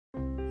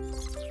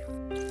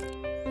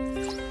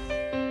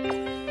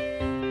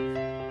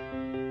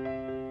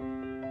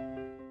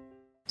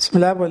بسم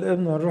الله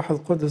والابن والروح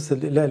القدس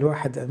الإله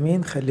الواحد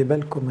أمين. خلي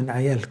بالكم من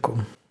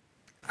عيالكم.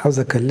 عاوز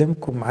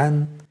أكلمكم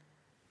عن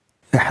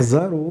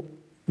احذروا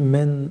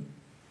من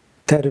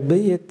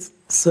تربية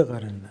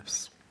صغر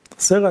النفس.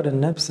 صغر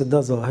النفس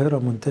ده ظاهرة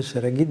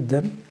منتشرة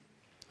جدا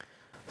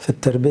في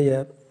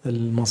التربية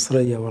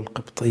المصرية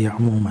والقبطية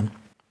عموما،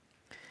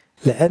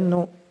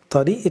 لأنه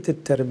طريقة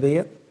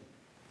التربية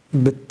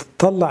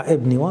بتطلع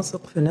ابني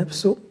واثق في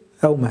نفسه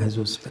أو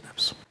مهزوز في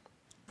نفسه.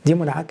 دي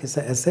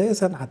منعكسة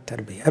أساسا على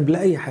التربية قبل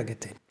أي حاجة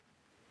تاني.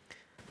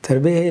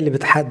 التربية هي اللي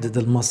بتحدد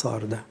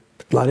المسار ده.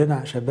 بيطلع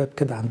لنا شباب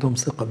كده عندهم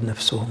ثقة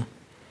بنفسهم،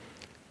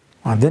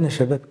 وعندنا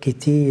شباب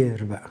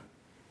كتير بقى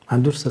ما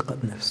عندوش ثقة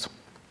بنفسه،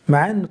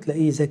 مع انه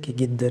تلاقيه ذكي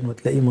جدا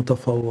وتلاقيه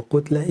متفوق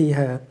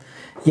وتلاقيها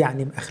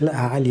يعني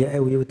اخلاقها عالية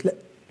قوي وتلاقي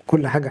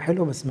كل حاجة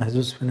حلوة، بس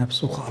مهزوز في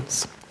نفسه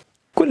خالص.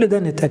 كل ده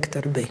نتاج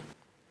تربية.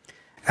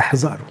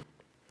 احذروا،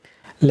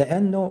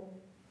 لانه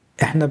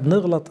احنا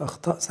بنغلط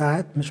اخطاء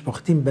ساعات مش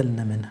واخدين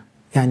بالنا منها.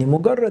 يعني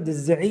مجرد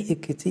الزعيق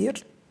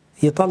الكتير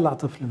يطلع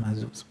طفل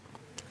مهزوز،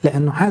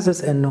 لانه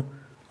حاسس انه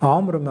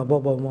عمر ما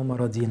بابا وماما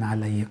راضيين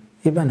عليا،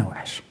 يبقى انا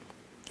وحش،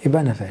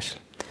 يبقى انا فاشل،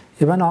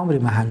 يبقى انا عمري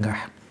ما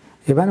هنجح،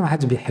 يبقى انا ما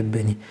حدش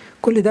بيحبني.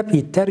 كل ده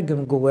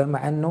بيترجم جواه،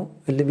 مع انه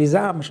اللي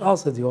بيزعق مش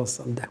قاصد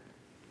يوصل ده،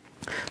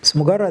 بس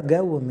مجرد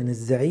جو من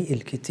الزعيق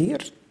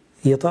الكتير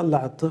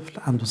يطلع الطفل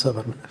عنده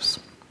صغر من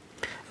نفسه.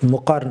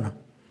 المقارنة،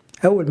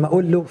 اول ما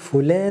اقول له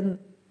فلان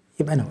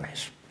يبقى انا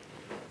وحش.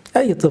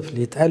 اي طفل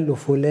يتقال له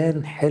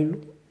فلان حلو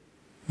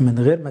من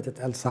غير ما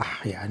تتقال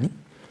صح يعني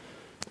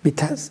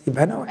بيتهز،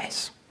 يبقى انا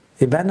وحش،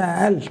 يبقى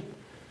انا اقل.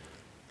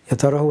 يا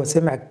ترى هو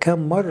سمع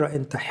كام مرة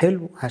انت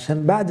حلو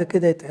عشان بعد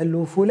كده يتقال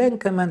له فلان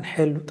كمان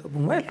حلو؟ طب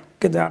وماله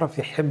كده، يعرف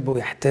يحب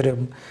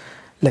ويحترم،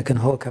 لكن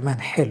هو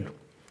كمان حلو.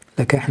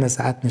 لكن احنا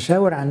ساعات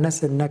نشاور على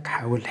الناس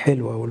الناجحة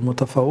والحلوة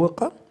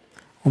والمتفوقة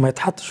وما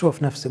يتحطش هو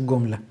في نفس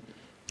الجملة.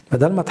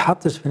 بدل ما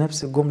تحطش في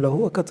نفس الجملة،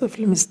 هو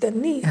كطفل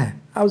مستنيها،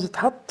 عاوز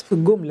يتحط في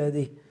الجملة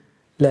دي.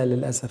 لا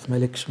للأسف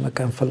مالكش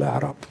مكان في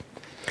الإعراب.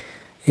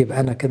 يبقى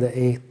أنا كده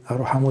إيه،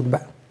 أروح أموت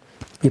بقى.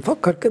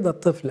 بيفكر كده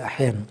الطفل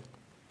أحيانا.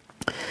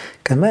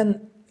 كمان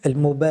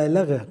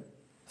المبالغة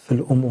في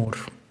الأمور.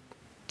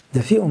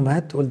 ده في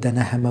أمهات تقول ده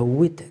أنا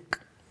هموتك،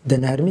 ده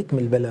أنا هرميك من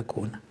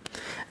البلكونة،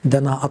 ده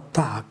أنا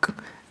هقطعك،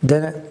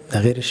 ده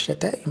غير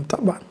الشتائم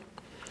طبعا.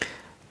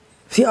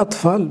 في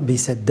أطفال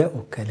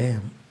بيصدقوا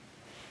كلام،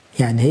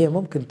 يعني هي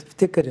ممكن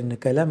تفتكر إن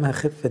كلامها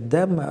خفة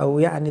دم أو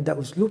يعني ده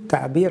أسلوب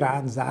تعبير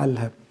عن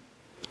زعلها.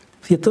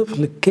 في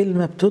طفل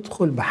الكلمة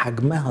بتدخل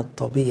بحجمها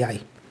الطبيعي،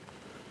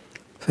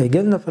 فيجي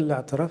لنا في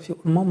الاعتراف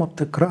يقول ماما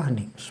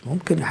بتكرهني. مش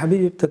ممكن يا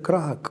حبيبي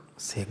بتكرهك،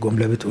 بس هي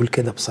الجملة بتقول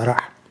كده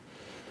بصراحة.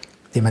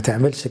 دي ما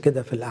تعملش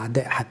كده في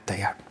الأعداء حتى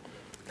يعني،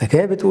 لكن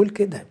هي بتقول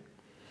كده.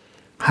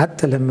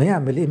 حتى لما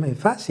يعمل إيه ما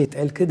ينفعش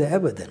يتقال كده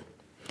أبدا.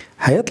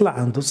 هيطلع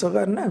عنده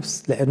صغر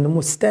نفس، لأنه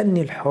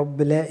مستني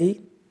الحب لاقي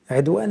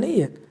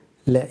عدوانية،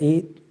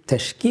 لاقي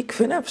تشكيك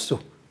في نفسه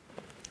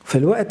في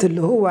الوقت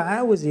اللي هو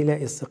عاوز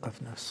يلاقي الثقة في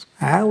نفسه،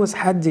 عاوز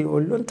حد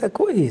يقول له أنت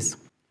كويس.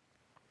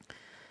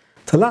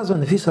 تلاحظوا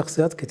أن في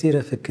شخصيات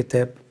كتيرة في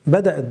الكتاب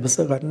بدأت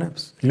بصغر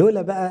نفس،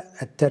 لولا بقى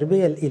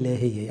التربية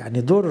الإلهية.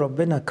 يعني دور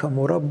ربنا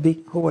كمربي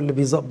هو اللي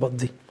بيظبط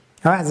دي.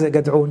 واحد زي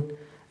جدعون،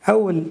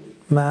 أول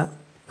ما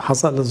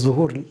حصل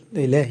الظهور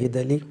الإلهي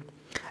ده ليه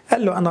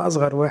قال له أنا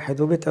أصغر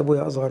واحد وبيت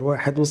أبويا أصغر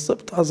واحد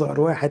والسبط أصغر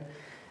واحد،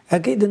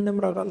 أكيد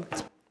النمرة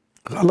غلط.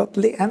 غلط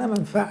ليه؟ أنا ما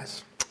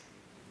ينفعش.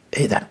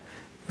 إيه ده؟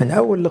 من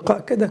أول لقاء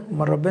كده،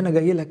 أمال ربنا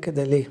جاي لك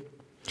كده ليه؟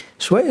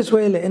 شوية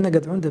شوية لأن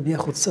جدعون ده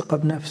بياخد ثقة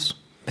بنفسه.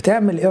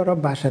 بتعمل إيه يا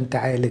رب عشان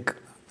تعالج؟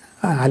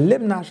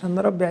 علمنا عشان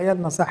نربي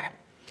عيالنا صح.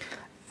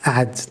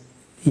 قعد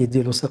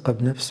يديله ثقة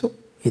بنفسه،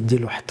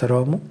 يديله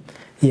احترامه،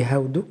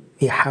 يهوده،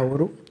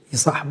 يحاوره،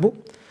 يصاحبه،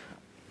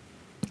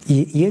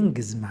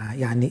 ينجز معاه.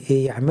 يعني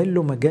إيه؟ يعمل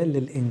له مجال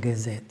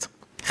للإنجازات،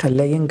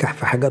 خلاه ينجح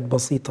في حاجات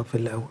بسيطة في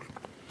الأول.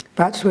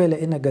 بعد شوية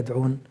لقينا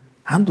جدعون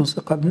عنده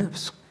ثقة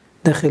بنفسه،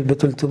 داخل ب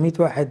 300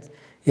 واحد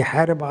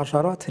يحارب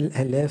عشرات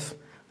الآلاف،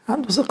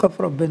 عنده ثقة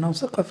في ربنا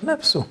وثقة في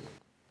نفسه.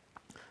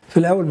 في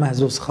الأول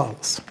مهزوز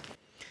خالص،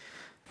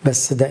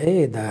 بس ده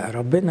إيه؟ ده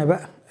ربنا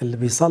بقى اللي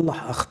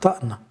بيصلح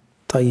أخطائنا.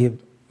 طيب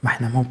ما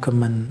احنا ممكن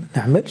ما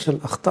نعملش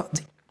الأخطاء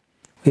دي،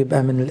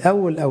 ويبقى من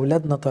الأول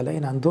أولادنا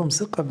طالعين عندهم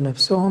ثقة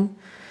بنفسهم.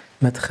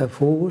 ما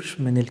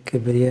تخافوش من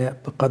الكبرياء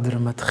بقدر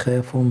ما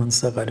تخافوا من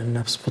صغر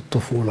النفس في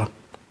الطفولة.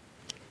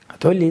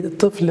 هتقول لي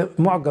الطفل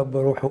معجب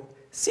بروحه،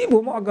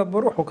 سيبه معجب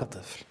بروحه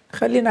كطفل،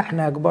 خلينا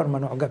احنا كبار ما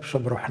نعجبش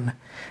بروحنا.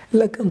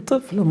 لكن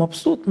طفل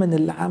مبسوط من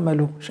اللي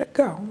عمله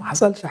شجعه، ما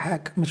حصلش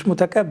حاجة، مش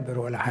متكبر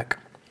ولا حاجة،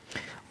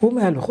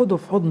 وماله، خده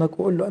في حضنك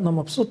وقول له أنا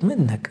مبسوط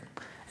منك،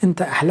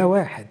 أنت أحلى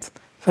واحد،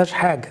 فاش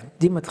حاجة.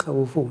 دي ما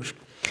تخوفوش،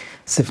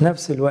 بس في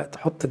نفس الوقت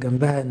حط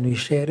جنبها أنه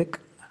يشارك،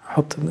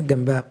 حط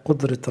جنبها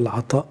قدرة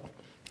العطاء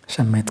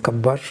عشان ما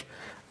يتكبرش،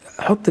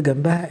 حط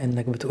جنبها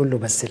أنك بتقول له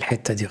بس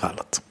الحتة دي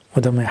غلط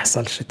وده ما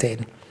يحصلش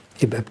تاني.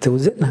 يبقى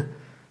بتوزنها.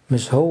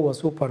 مش هو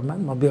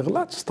سوبرمان ما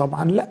بيغلطش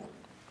طبعا، لا.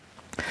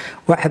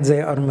 واحد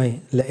زي أرمية،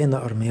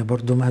 لقينا أرمية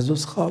برضو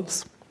مهزوز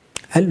خالص.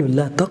 قال له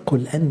لا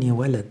تقل أني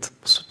ولد.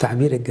 بصوا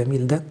التعبير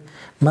الجميل ده،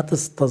 ما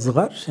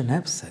تستصغرش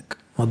نفسك،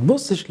 ما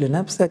تبصش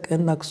لنفسك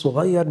انك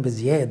صغير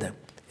بزيادة،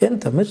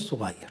 انت مش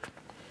صغير.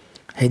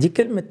 هي دي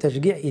كلمة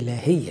تشجيع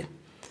إلهية.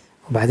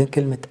 وبعدين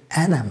كلمة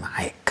أنا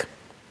معاك،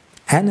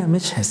 أنا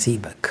مش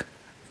هسيبك.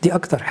 دي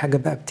أكتر حاجة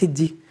بقى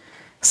بتدي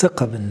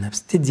ثقة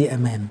بالنفس، تدي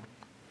أمان.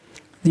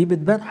 دي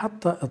بتبان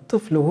حتى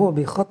الطفل وهو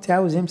بيخطي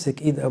عاوز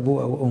يمسك إيد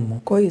أبوه أو أمه،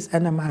 كويس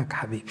أنا معاك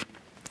حبيبي،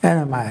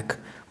 أنا معاك.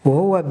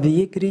 وهو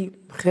بيجري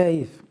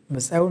خايف،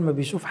 بس أول ما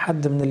بيشوف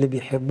حد من اللي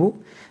بيحبوه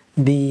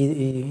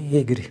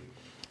بيجري.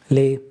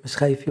 ليه؟ مش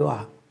خايف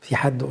يقع في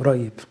حد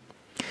قريب.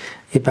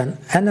 يبقى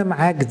أنا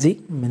معاك دي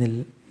من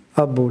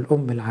الأب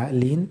والأم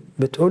العاقلين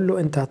بتقول له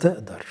أنت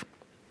هتقدر،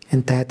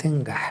 أنت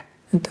هتنجح،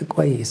 أنت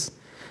كويس،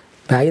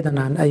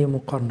 بعيدا عن أي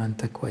مقارنة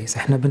أنت كويس.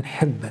 إحنا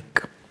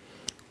بنحبك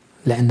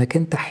لأنك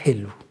أنت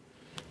حلو،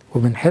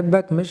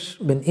 وبنحبك مش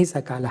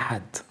بنقيسك على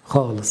حد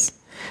خالص،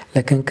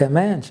 لكن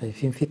كمان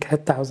شايفين فيك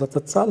حتة عاوزة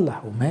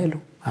تتصلح، وماله،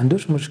 ما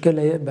عندوش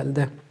مشكلة يقبل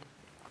ده.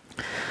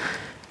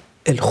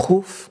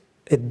 الخوف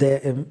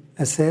الدائم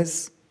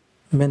أساس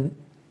من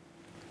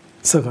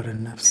صغر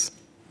النفس.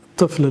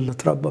 الطفل اللي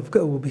اتربى في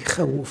جو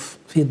بيخوف،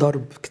 في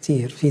ضرب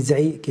كتير، في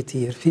زعيق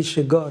كتير، في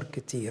شجار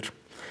كتير،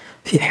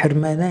 في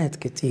حرمانات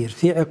كتير،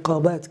 في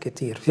عقابات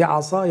كتير، في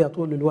عصاية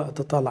طول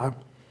الوقت طالعة،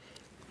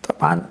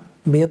 طبعا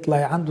بيطلع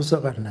عنده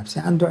صغر نفسي،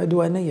 عنده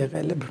عدوانية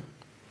غالبا.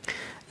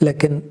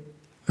 لكن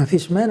ما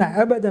فيش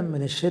مانع أبدا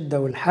من الشدة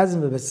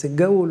والحزم، بس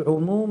الجو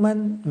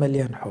عموما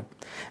مليان حب،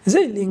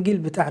 زي الإنجيل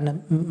بتاعنا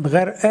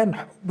غرقان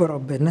حب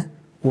ربنا،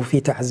 وفي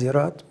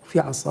تحذيرات وفي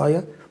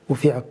عصاية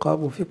وفي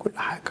عقاب وفي كل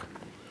حاجة.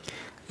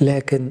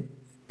 لكن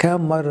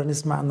كم مرة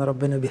نسمع أن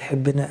ربنا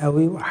بيحبنا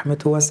قوي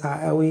ورحمته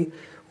واسعة قوي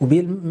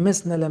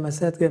وبيلمسنا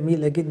لمسات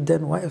جميلة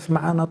جدا، واقف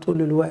معانا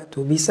طول الوقت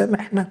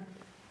وبيسامحنا.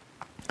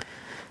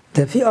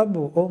 ده في أب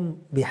وأم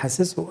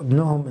بيحسسوا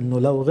ابنهم أنه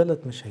لو غلط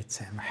مش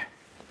هيتسامح.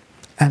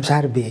 أنا مش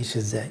عارف بيعيش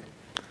إزاي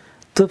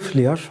طفل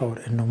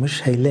يشعر أنه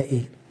مش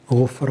هيلاقي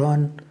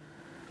غفران.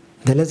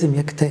 ده لازم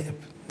يكتئب،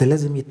 ده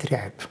لازم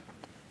يترعب،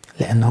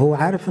 لأنه هو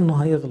عارف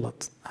أنه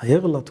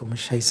هيغلط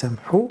ومش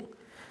هيسامحوه.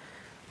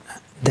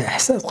 ده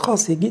إحساس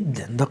قاسي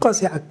جدا، ده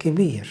قاسي على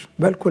الكبير.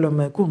 بالكم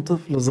لما يكون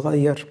طفل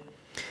صغير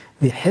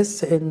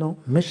بيحس أنه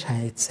مش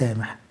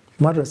هيتسامح.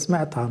 مرة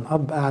سمعت عن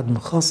أب قاعد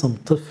مخاصم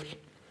طفل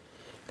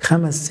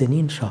 5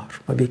 سنين شهر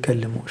ما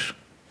بيكلموش.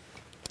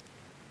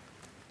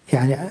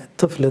 يعني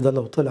الطفل ده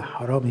لو طلع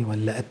حرامي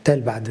ولا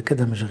قتال بعد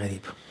كده مش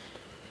غريب.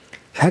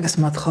 في حاجة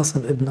اسمها تخاصم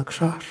ابنك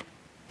شهر،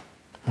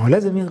 هو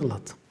لازم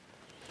يغلط.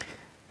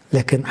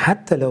 لكن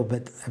حتى لو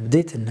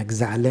بديت انك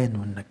زعلان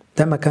وانك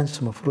ده ما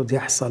كانش مفروض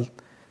يحصل،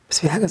 بس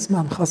في حاجة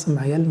اسمها نخاصم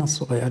عيالنا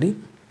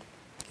الصغيرين.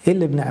 ايه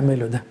اللي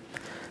بنعمله ده؟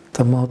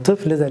 طب ما هو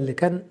الطفل ده اللي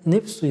كان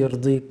نفسه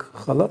يرضيك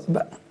خلاص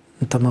بقى،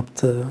 انت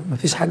ما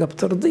فيش حاجة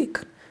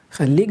بترضيك،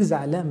 خليك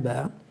زعلان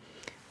بقى،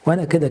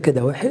 وانا كده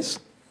كده وحش،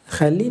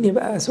 خليني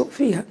بقى اسوق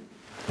فيها.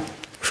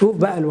 شوف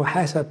بقى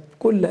الوحاشة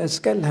بكل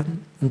اشكالها،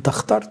 انت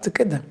اخترت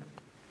كده.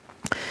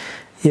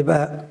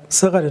 يبقى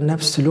صغر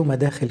النفس له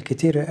مداخل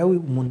كتيرة قوي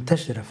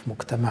ومنتشرة في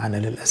مجتمعنا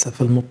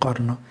للأسف.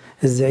 المقارنة،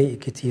 الزعيق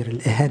كتير،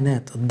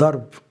 الإهانات،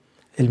 الضرب،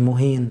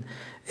 المهين،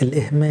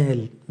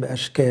 الإهمال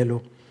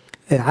بأشكاله،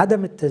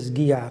 عدم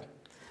التشجيع،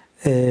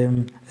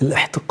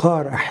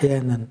 الاحتقار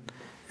أحيانا.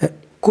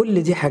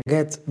 كل دي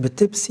حاجات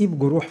بتسيب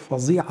جروح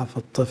فظيعة في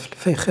الطفل،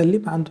 فيخليه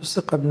ما عندوش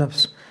ثقة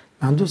بنفسه.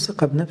 ما عندوش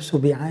ثقة بنفسه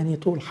بيعاني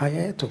طول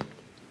حياته.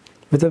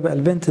 بتبقى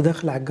البنت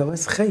داخلة على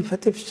الجواز خايفة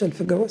تفشل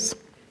في جوازها.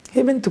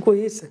 هي بنت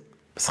كويسة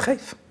بس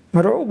خايفة،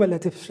 مرعوبة لا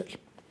تفشل،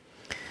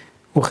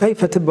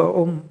 وخايفة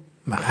تبقى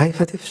ما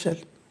خايفة تفشل،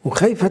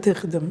 وخايفة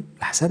تخدم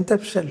لحسن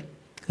تفشل.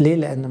 ليه؟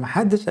 لأن ما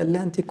حدش قال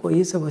لها أنت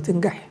كويسة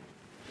وهتنجحي.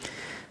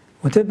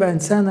 وتبقى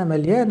إنسانة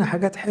مليانة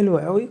حاجات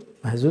حلوة قوي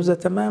مهزوزة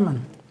تماما،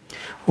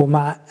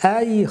 ومع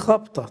أي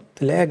خبطة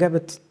تلاقيها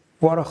جابت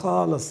ورا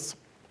خالص.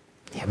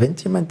 يا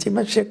بنتي ما أنت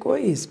ماشية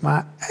كويس،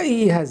 مع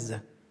أي هزة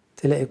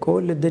تلاقي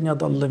كل الدنيا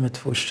ضلمت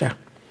في وشها.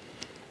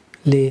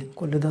 ليه؟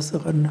 كل ده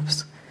صغر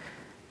نفس.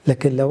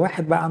 لكن لو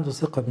واحد بقى عنده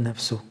ثقة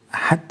بنفسه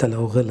حتى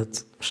لو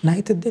غلط مش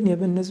نهاية الدنيا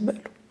بالنسبة له.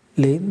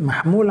 ليه؟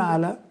 محمول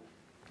على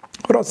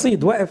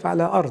رصيد، واقف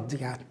على أرض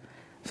يعني،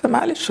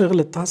 فمعلش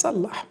غلطت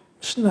هصلح،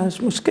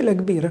 مش مشكلة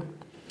كبيرة،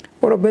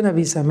 وربنا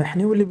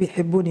بيسامحني واللي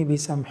بيحبوني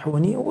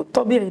بيسامحوني،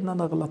 والطبيعي ان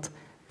انا اغلط،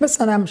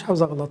 بس انا مش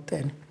عاوز اغلط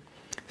تاني.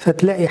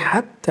 فتلاقي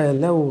حتى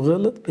لو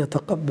غلط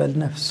بيتقبل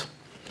نفسه،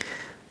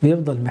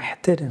 بيفضل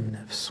محترم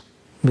نفسه،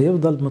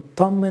 بيفضل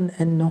مطمن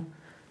انه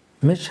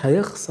مش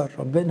هيخسر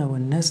ربنا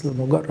والناس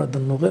لمجرد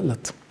انه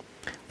غلط.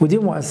 ودي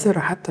مؤثرة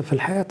حتى في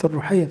الحياة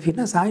الروحية. في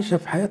ناس عايشة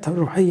في حياتها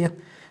الروحية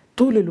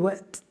طول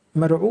الوقت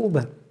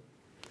مرعوبة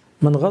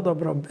من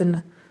غضب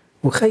ربنا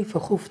وخايفة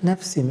خوف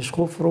نفسي مش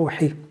خوف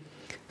روحي،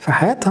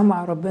 فحياتها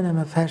مع ربنا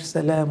ما فيهاش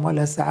سلام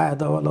ولا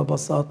سعادة ولا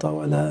بساطة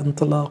ولا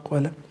انطلاق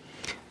ولا.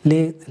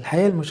 ليه؟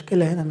 الحقيقة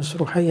المشكلة هنا مش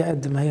روحية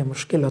قد ما هي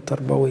مشكلة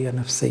تربوية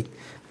نفسية،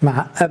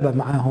 معقبة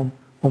معاهم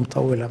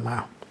ومطولة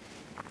معاهم.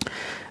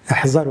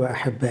 احذروا يا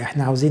أحباء،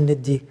 احنا عاوزين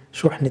ندي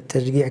شحنة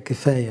تشجيع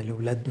كفاية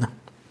لأولادنا،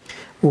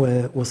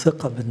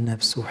 وثقة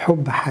بالنفس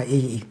وحب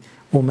حقيقي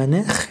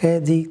ومناخ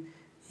هادي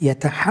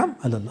يتحمل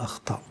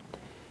الأخطاء.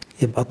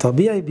 يبقى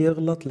طبيعي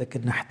بيغلط،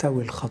 لكن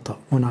نحتوي الخطأ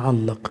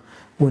ونعلق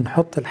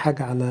ونحط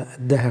الحاجة على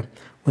قدها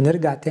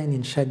ونرجع تاني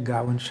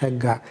نشجع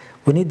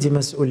وندي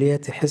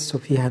مسؤوليات يحسوا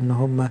فيها ان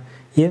هم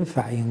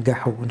ينفع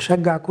ينجحوا،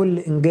 ونشجع كل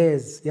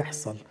إنجاز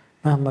يحصل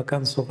مهما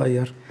كان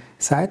صغير.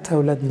 ساعتها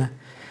أولادنا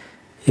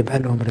يبقى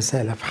لهم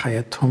رسالة في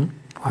حياتهم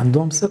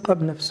وعندهم ثقة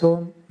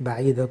بنفسهم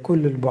بعيدة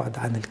كل البعد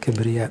عن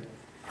الكبرياء.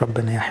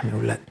 ربنا يحمي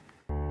أولادنا.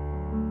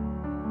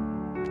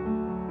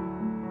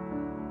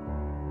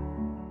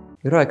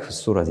 ايه رأيك في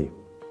الصورة دي؟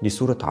 دي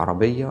صورة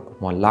عربية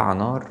مولعة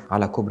نار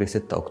على كوبري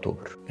 6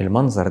 أكتوبر.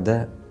 المنظر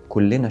ده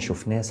كلنا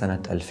شفناه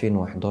سنة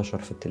 2011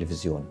 في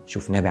التلفزيون،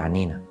 شفناه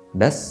بعينينا،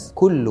 بس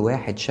كل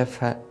واحد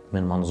شافها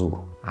من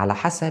منظوره على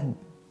حسب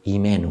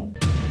إيمانه.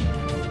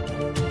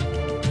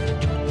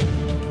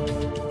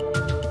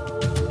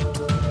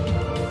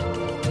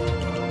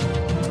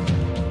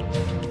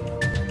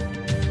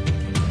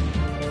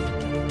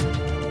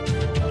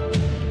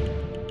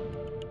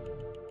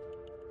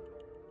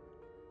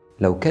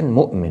 لو كان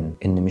مؤمن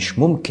إن مش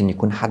ممكن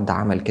يكون حد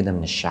عمل كده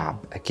من الشعب،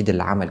 أكيد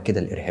اللي عمل كده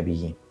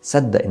الإرهابيين،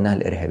 صدق إنها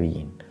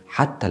الإرهابيين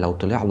حتى لو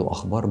طلع له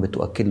أخبار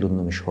بتؤكد له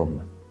إنه مش هم.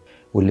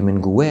 واللي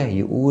من جواه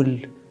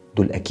يقول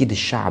دول أكيد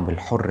الشعب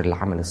الحر اللي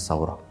عمل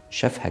الثورة،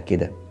 شافها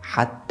كده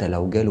حتى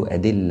لو جاله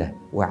أدلة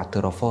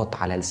واعترافات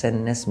على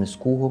لسان ناس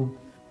مسكوهم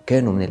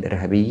كانوا من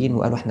الإرهابيين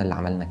وقالوا إحنا اللي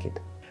عملنا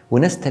كده.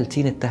 وناس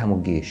تالتين اتهموا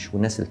الجيش،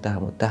 وناس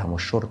اتهموا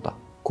الشرطة.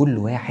 كل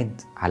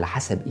واحد على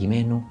حسب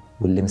إيمانه،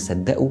 واللي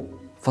مصدقه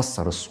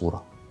فسر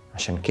الصورة.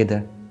 عشان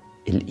كده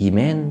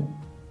الإيمان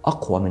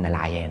أقوى من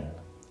العيان.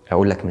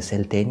 أقول لك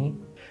مثال تاني،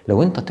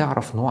 لو أنت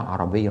تعرف نوع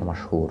عربية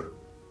مشهور،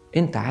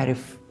 أنت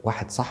عارف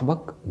واحد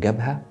صاحبك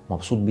جابها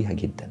مبسوط بيها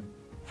جدا،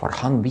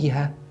 فرحان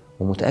بيها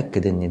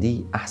ومتأكد أن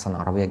دي أحسن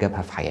عربية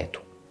جابها في حياته.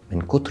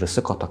 من كتر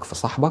ثقتك في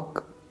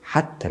صاحبك،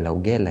 حتى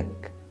لو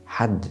جالك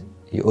حد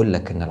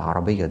يقولك أن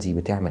العربية دي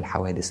بتعمل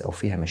حوادث أو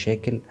فيها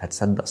مشاكل،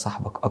 هتصدق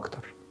صاحبك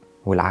أكتر.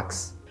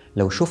 والعكس،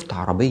 لو شفت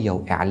عربية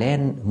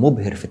وإعلان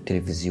مبهر في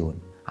التلفزيون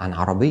عن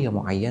عربية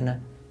معينة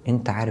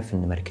أنت عارف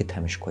أن ماركتها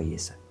مش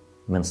كويسة،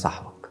 من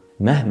صاحبك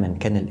مهما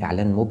كان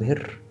الإعلان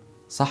مبهر،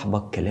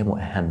 صاحبك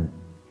كلامه أهم.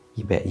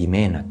 يبقى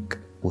إيمانك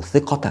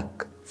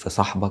وثقتك في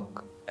صاحبك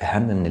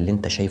أهم من اللي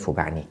أنت شايفه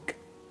بعينيك.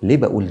 ليه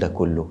بقول ده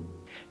كله؟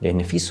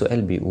 لأن في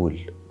سؤال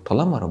بيقول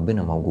طالما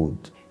ربنا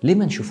موجود ليه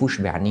ما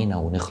نشوفوش بعينينا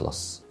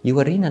ونخلص؟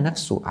 يورينا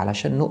نفسه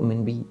علشان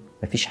نؤمن بيه.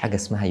 مفيش حاجة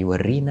اسمها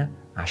يورينا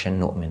عشان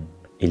نؤمن.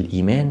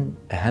 الإيمان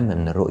أهم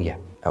من الرؤية.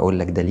 أقول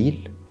لك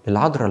دليل،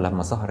 العذراء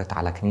لما ظهرت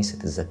على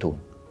كنيسة الزيتون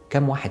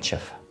كم واحد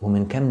شافها،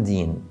 ومن كم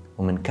دين،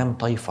 ومن كم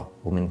طائفة،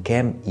 ومن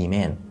كم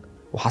إيمان،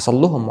 وحصل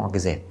لهم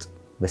معجزات.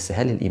 بس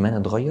هل الإيمان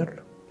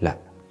اتغير؟ لا.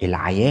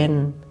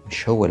 العيان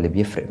مش هو اللي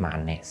بيفرق مع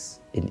الناس،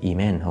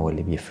 الإيمان هو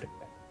اللي بيفرق.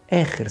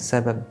 آخر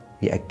سبب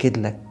يأكد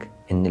لك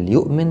إن اللي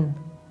يؤمن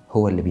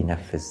هو اللي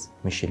بينفذ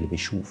مش اللي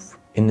بيشوف.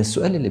 إن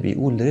السؤال اللي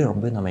بيقول ليه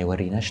ربنا ما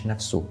يوريناش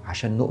نفسه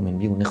عشان نؤمن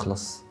بيه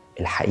ونخلص،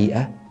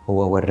 الحقيقة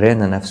هو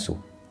ورانا نفسه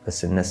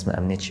بس الناس ما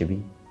أمنتش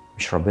بيه.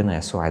 مش ربنا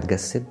يسوع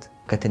اتجسد؟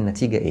 كانت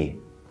النتيجة إيه؟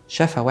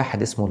 شاف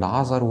واحد اسمه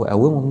لعازر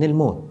وقومه من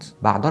الموت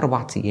بعد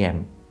 4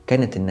 أيام.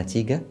 كانت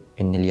النتيجة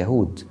إن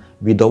اليهود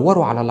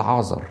بيدوروا على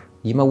لعازر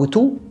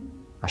يموتوه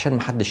عشان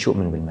محدش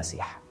يؤمن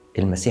بالمسيح.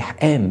 المسيح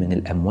قام من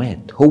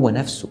الأموات هو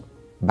نفسه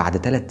بعد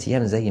 3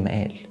 أيام زي ما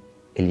قال.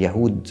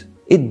 اليهود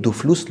ادوا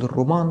فلوس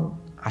للرومان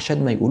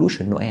عشان ما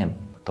يقولوش إنه قام.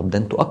 طب ده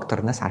انتوا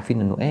أكتر ناس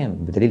عارفين إنه قام،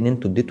 بدليل إن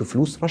انتوا اديتوا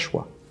فلوس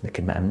رشوة،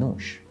 لكن ما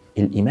أمنوش.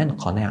 الإيمان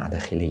قناعة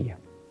داخلية.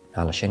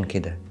 علشان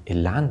كده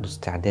اللي عنده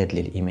استعداد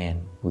للإيمان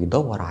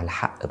ويدور على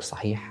الحق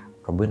بصحيح،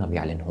 ربنا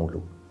بيعلنه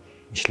له،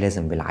 مش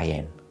لازم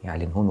بالعيان،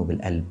 يعلنه له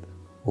بالقلب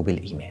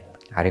وبالإيمان.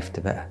 عرفت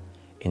بقى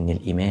إن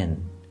الإيمان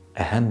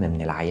أهم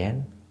من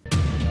العيان؟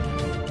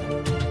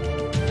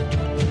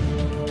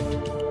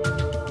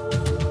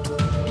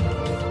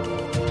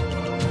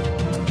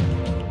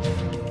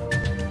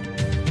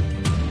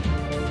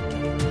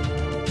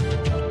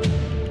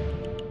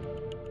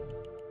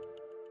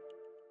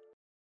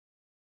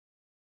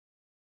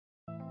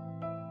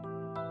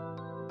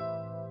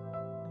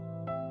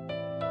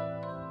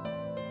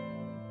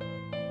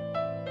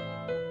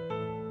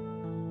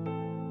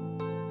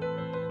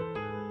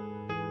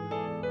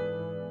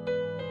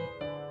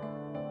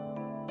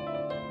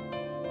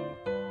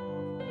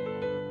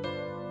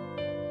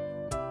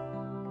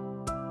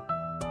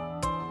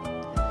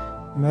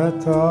 ما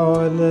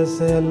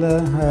تعلس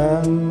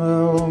الهم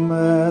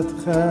وما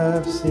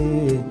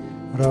تخافسي،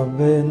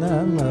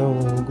 ربنا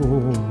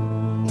موجود.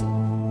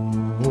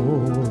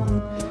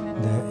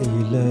 ده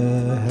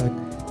إلهك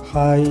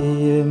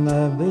حي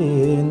ما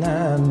بين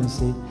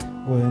أمسي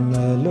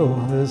وما له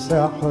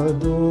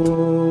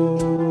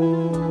حدود.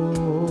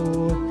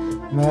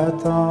 ما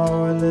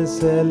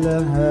تعلس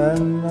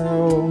الهم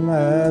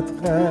وما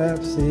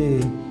تخافسي،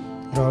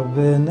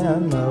 ربنا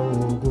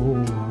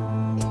موجود.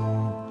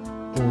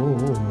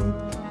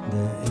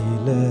 ده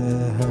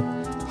إلهك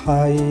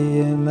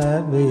حي ما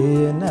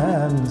بين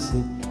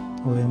أمسي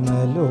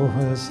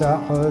وملوش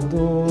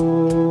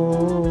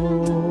حدود.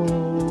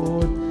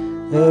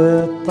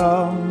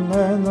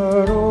 اطمن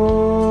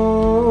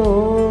روح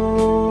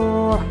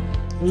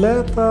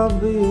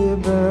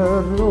لطبيب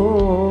الروح،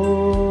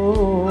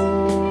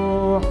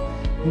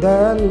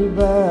 ده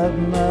الباب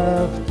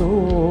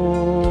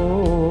مفتوح،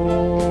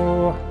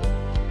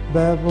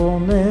 بابه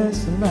مش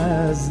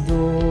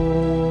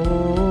مسدود.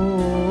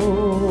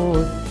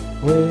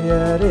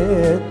 ويا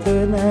ريت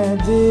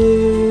تناديله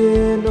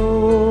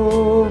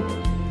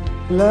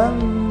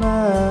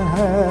لما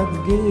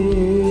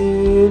هتجيله،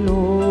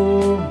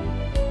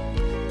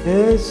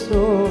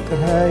 الشوك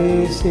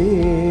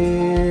هيشيله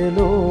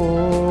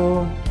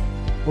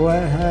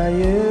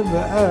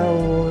وهيبقى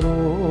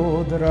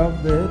ورود.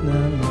 ربنا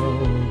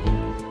موجود،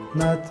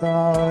 ما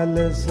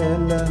تعلش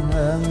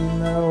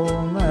الهم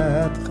وما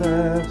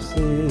تخافش،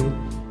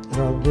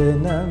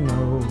 ربنا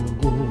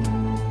موجود.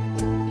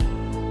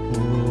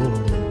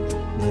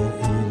 يا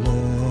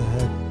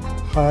إلهك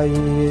حي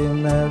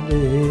ما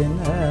بين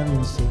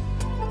أمسي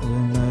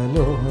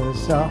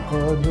وملوش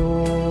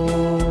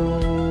حدود.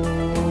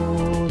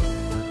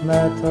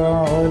 ما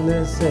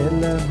تعلش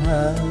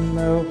الهم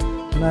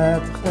وما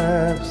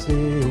تخافش،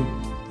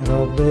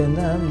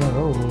 ربنا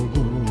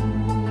موجود.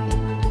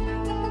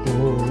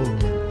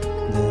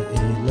 يا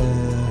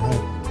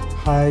إلهك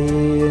حي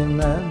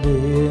ما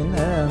بين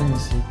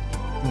أمسي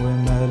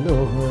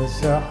وملوش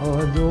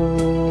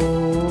حدود.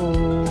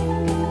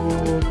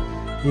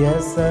 يا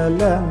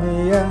سلام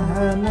يا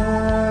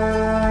هناك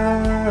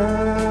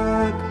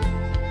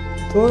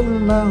طول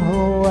ما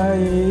هو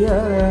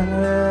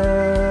وياك،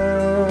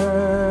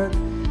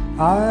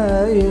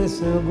 عايش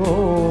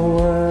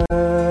جواك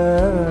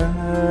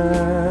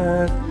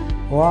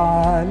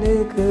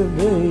وعليك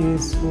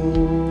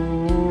بيسود.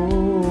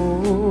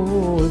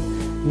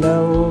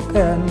 لو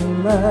كان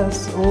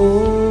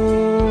مسؤول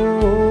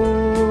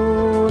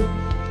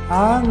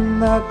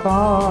عنك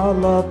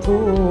على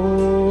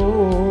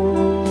طول،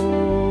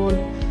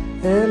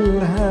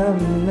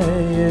 الهم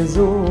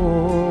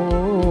يزول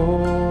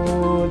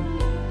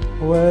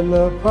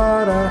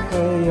والفرح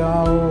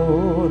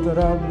يعود.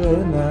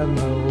 ربنا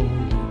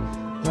موجود،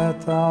 ما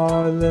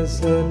تعلش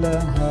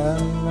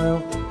الهم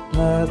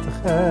وما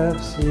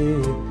تخافش،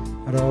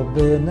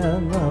 ربنا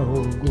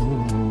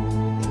موجود.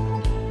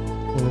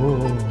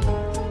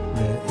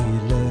 يا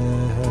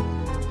إلهك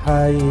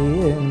حي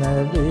ما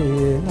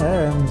بين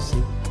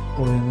أمسي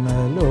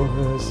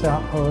وملوش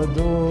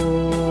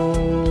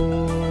حدود.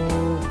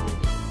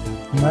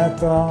 ما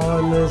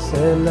تعلش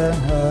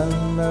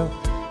الهم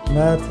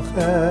ما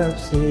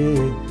تخافش،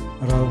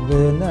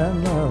 ربنا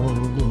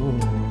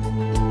موجود.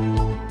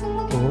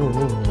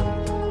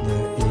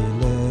 يا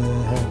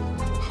إلهك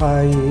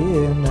حي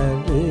ما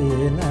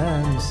بين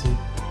أمسي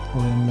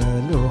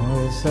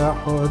وملوش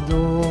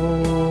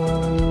حدود.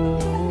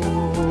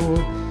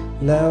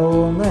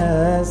 لو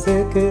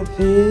ماسك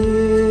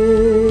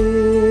فيه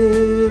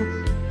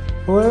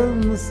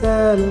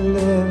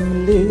ومسلم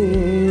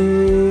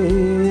ليه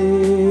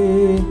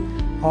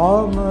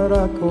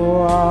عمرك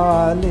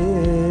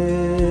وعليه،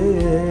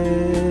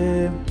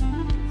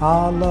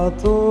 على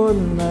طول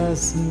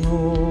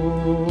مسنود،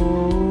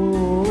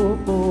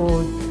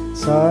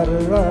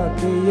 شرك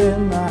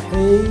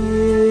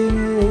يمحيه،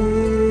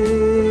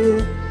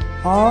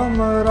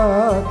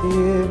 عمرك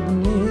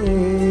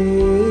يبنيه،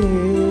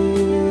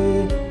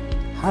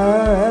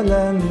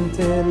 حالا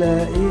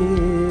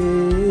تلاقيه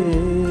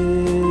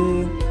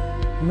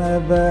ما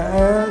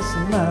بقاش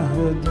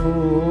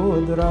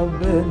مهدود.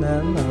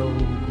 ربنا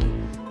موجود،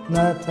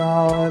 ما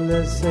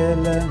تعلش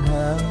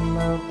الهم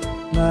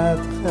ما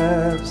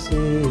تخافش،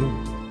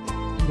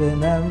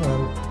 ربنا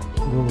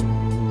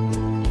موجود.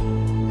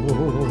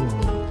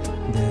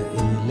 ده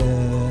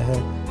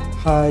إلهك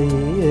حي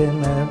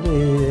ما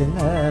بين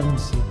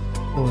أمسي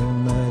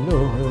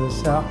وملوش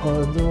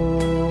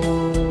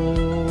حدود.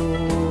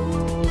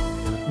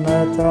 ما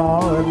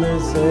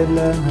تعلش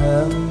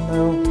الهم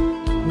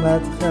ما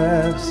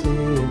تخافش،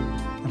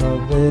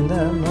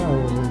 ربنا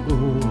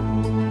موجود.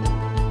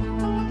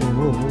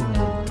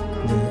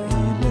 يا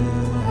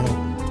إلهك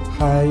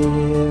حي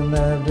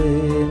ما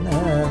بين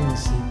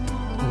أمسي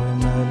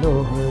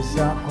وملوش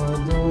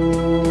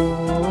حدود.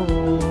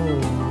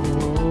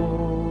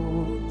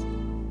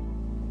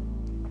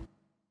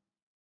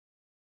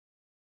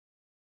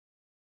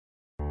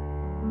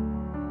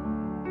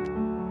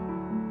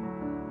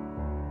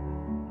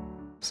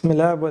 بسم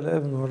الله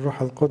والابن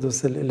والروح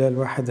القدس الإله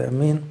الواحد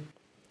أمين.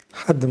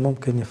 حد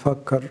ممكن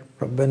يفكر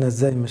ربنا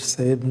ازاي مش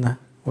سيدنا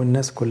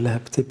والناس كلها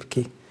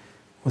بتبكي،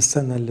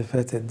 والسنة اللي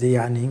فاتت دي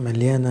يعني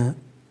مليانة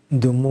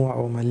دموع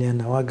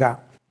ومليانة وجع.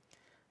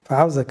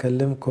 فعاوز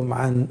أكلمكم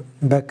عن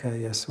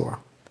بكى يسوع.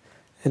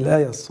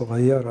 الآية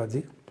الصغيرة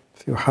دي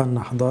في يوحنا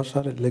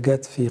 11 اللي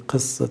جت في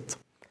قصة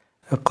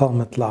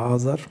إقامة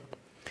لعازر،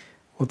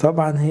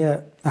 وطبعا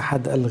هي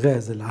أحد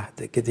ألغاز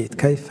العهد الجديد.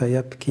 كيف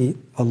يبكي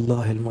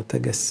الله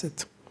المتجسد؟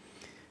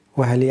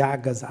 وهل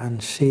يعجز عن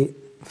شيء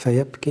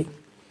فيبكي؟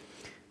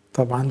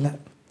 طبعا لا.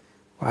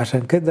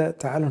 وعشان كده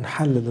تعالوا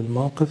نحلل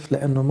الموقف،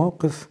 لأنه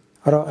موقف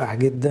رائع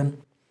جدا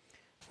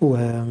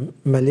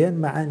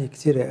ومليان معاني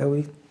كتيرة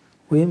قوي،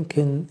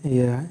 ويمكن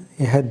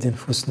يهدي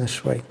نفوسنا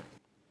شوي.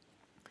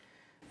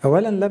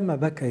 أولا لما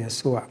بكى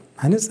يسوع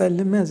هنسأل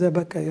لماذا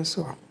بكى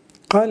يسوع؟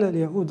 قال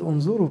اليهود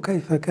انظروا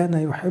كيف كان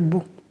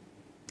يحبه.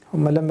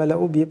 هم لما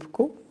لقوه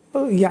بيبكوا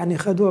يعني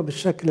خدوها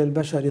بالشكل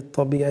البشري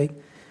الطبيعي،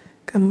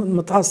 كان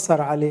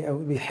متأثر عليه أو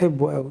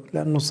بيحبه أو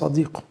لأنه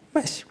صديقه،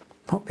 ماشي،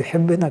 هو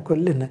بيحبنا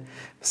كلنا،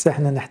 بس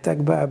احنا نحتاج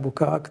بقى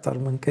بكاء أكتر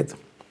من كده.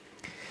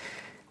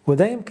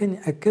 وده يمكن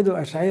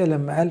يأكده أشعياء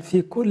لما قال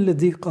في كل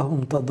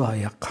ضيقهم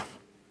تضايق.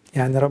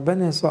 يعني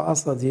ربنا يسوع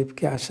قصد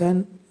يبكي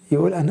عشان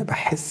يقول أنا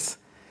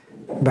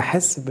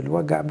بحس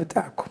بالوجع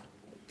بتاعكم.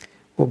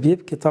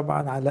 وبيبكي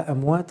طبعا على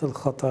أموات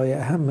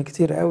الخطايا، أهم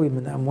كتير قوي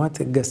من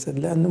أموات الجسد،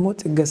 لأن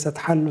موت الجسد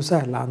حله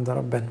سهل عند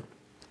ربنا.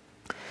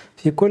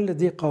 في كل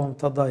ضيقهم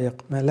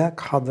تضايق، ملاك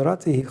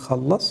حضرته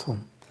خلصهم،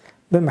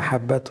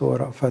 بمحبته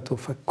ورأفته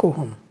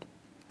فكهم.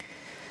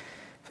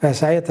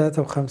 فأشعياء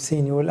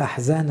 53 يقول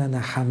أحزاننا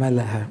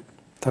حملها.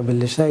 طب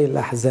اللي شايل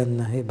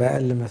أحزاننا يبقى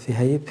أقل ما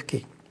فيها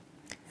يبكي.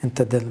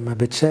 انت ده لما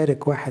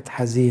بتشارك واحد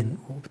حزين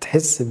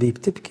وبتحس بيه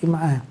بتبكي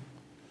معاه،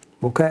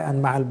 بكاء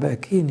مع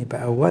الباكين،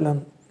 يبقى أولا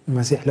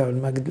المسيح له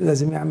المجد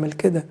لازم يعمل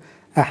كده.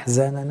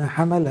 أحزاننا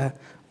حملها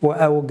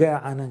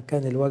وأوجاعنا،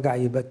 كان الوجع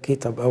يبكي،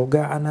 طب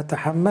أوجاعنا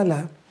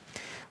تحملها،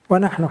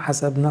 ونحن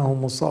حسبناه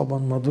مصابا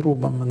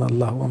مضروبا من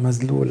الله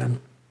ومذلولا.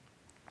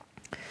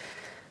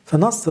 في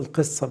نص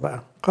القصة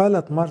بقى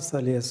قالت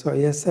مرسى ليسوع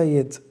يا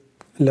سيد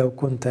لو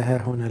كنت ها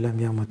هنا لم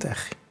يمت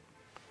أخي.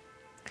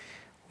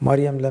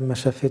 مريم لما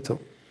شافته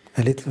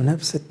قالت له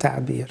نفس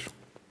التعبير،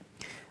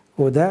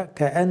 وده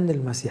كأن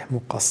المسيح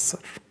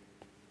مقصر.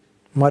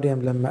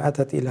 مريم لما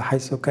أتت إلى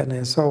حيث كان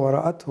يسوع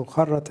ورأته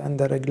خرت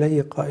عند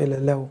رجليه قائلة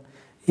له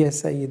يا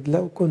سيد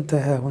لو كنت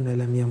ها هنا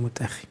لم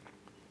يمت أخي.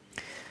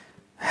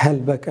 هل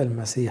بكى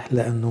المسيح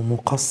لأنه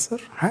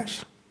مقصر؟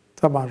 حاشا،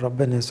 طبعا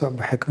ربنا يسوع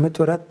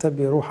بحكمته رتب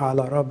يروح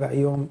على رابع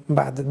يوم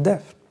بعد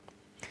الدفن،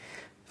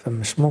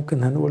 فمش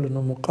ممكن هنقول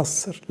أنه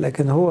مقصر،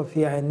 لكن هو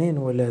في عينين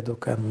ولاده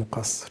كان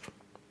مقصر.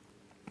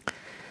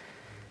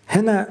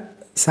 هنا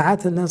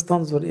ساعات الناس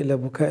تنظر إلى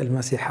بكاء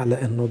المسيح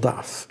على أنه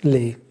ضعف.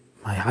 ليه؟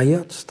 ما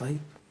يعيطش، طيب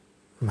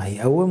ما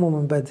يقومه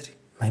من بدري،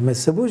 ما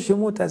يسيبوش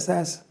يموت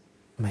أساسا،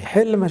 ما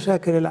يحل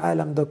مشاكل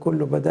العالم ده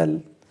كله بدل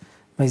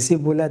ما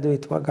يسيب ولاده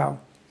يتوجعوا.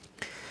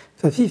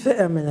 ففي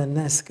فئة من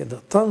الناس كده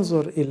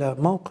تنظر إلى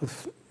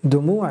موقف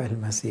دموع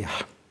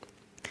المسيح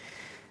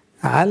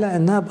على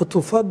أنها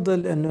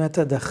بتفضل أنه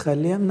يتدخل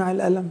ليمنع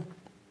الألم،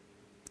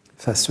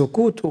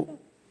 فسكوته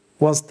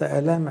وسط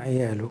ألام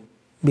عياله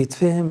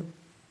بيتفهم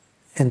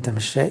أنت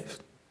مش شايف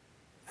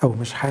أو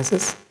مش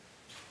حاسس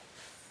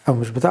أو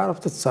مش بتعرف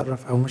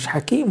تتصرف أو مش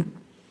حكيم،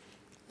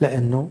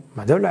 لأنه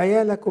ما دول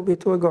عيالك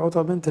وبيتوجعوا،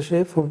 طب أنت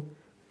شايفهم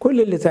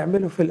كل اللي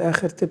تعمله في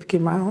الآخر تبكي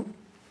معهم.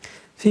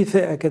 في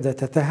فئة كده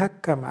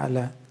تتهكم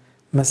على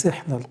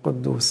مسيحنا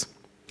القدوس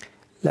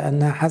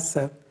لأنها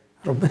حاسة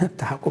ربنا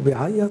بتاعكم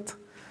بيعيط،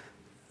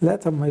 لا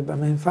طب ما يبقى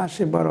ما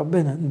ينفعش يبقى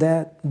ربنا،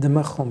 ده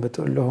دماغهم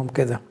بتقول لهم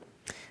كده.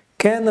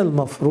 كان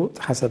المفروض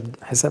حسب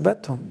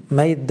حساباتهم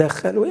ما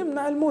يتدخل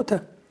ويمنع الموتى،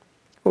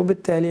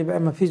 وبالتالي يبقى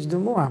ما فيش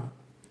دموع.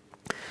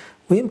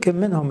 ويمكن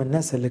منهم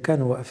الناس اللي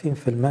كانوا واقفين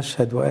في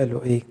المشهد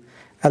وقالوا ايه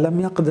ألم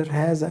يقدر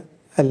هذا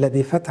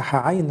الذي فتح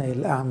عيني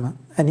الأعمى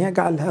أن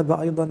يجعل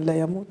هذا أيضا لا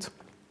يموت؟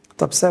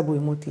 طب سابوا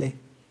يموت ليه؟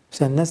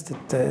 عشان الناس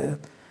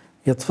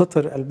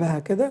يتفطر قلبها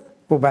كده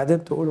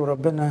وبعدين تقولوا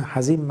ربنا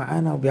حزين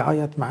معانا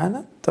وبيعيط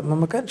معانا؟ طب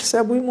ما كانش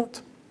سابوا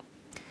يموت.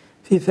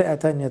 في فئة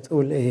تانية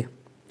تقول ايه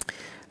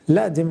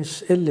لا دي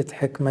مش قلة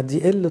حكمة،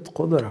 دي قلة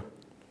قدرة،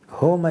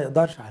 هو ما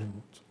يقدرش على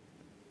الموت.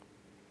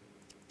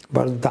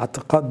 برضه ده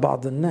اعتقاد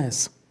بعض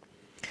الناس.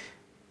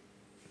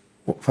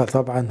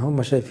 فطبعا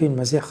هم شايفين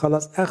المسيح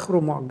خلاص آخره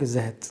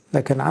معجزات،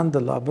 لكن عند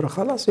القبر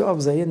خلاص يقف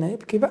زينا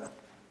يبكي بقى،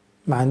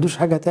 ما عندوش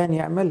حاجة تانية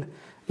يعملها.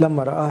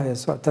 لما رآها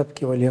يسوع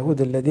تبكي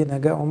واليهود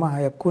الذين جاءوا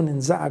معها يبكون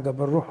انزعج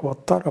بالروح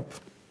واضطرب.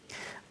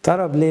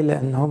 اضطرب ليه؟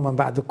 لأن هم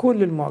بعد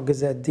كل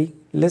المعجزات دي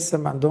لسه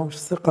ما عندهمش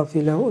ثقة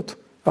في لاهوته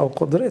أو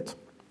قدرته.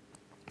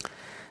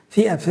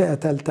 في فئة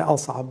ثالثة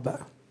أصعب بقى،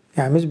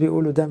 يعني مش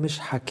بيقولوا ده مش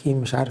حكيم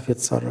مش عارف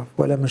يتصرف،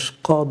 ولا مش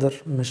قادر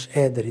مش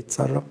قادر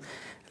يتصرف،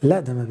 لا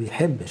ده ما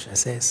بيحبش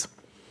أساسا.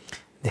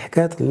 دي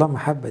حكاية الله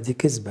محبة، دي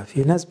كذبة.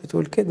 في ناس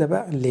بتقول كده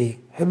بقى، ليه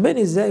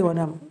حبني ازاي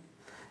وانا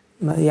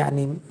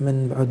يعني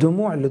من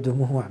دموع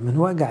لدموع، من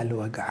وجع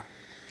لوجع.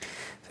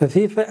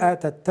 ففي فئة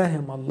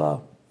تتهم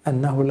الله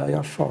أنه لا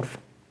يشعر،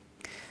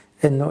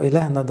 أنه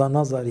إلهنا ده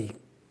نظري،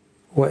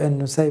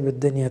 وأنه سايب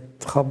الدنيا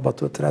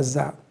تخبط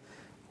وترزع،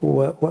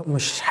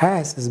 ومش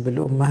حاسس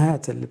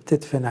بالأمهات اللي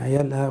بتدفن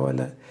عيالها،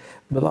 ولا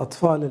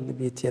بالأطفال اللي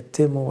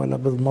بيتيتموا، ولا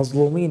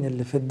بالمظلومين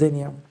اللي في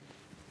الدنيا.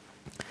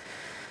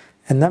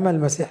 إنما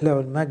المسيح له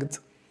المجد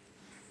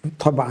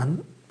طبعا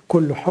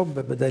كل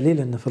حب، بدليل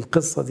أن في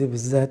القصة دي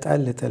بالذات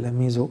قال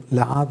لتلاميذه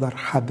لعازر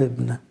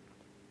حبيبنا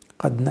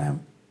قد نام.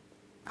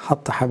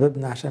 حط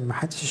حبيبنا عشان ما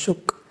حدش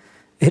يشك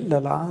إلا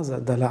لعازر.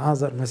 ده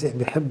لعازر المسيح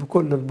بيحب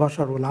كل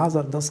البشر،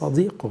 والعازر ده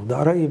صديقه، ده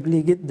قريب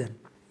ليه جدا،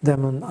 ده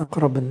من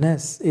أقرب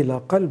الناس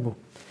إلى قلبه.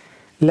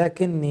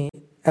 لكني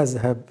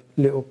أذهب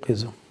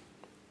لأوقظه.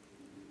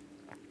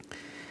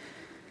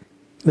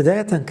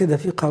 بداية كده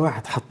في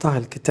قواعد حطها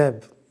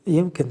الكتاب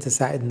يمكن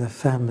تساعدنا في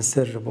فهم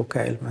سر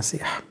بكاء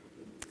المسيح،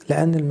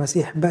 لأن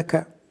المسيح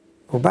بكى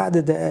وبعد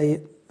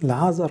دقايق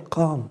لعازر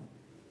قام،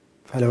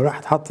 فلو راح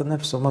تحط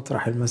نفسه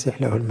مطرح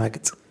المسيح له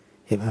المجد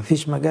يبقى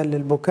مفيش مجال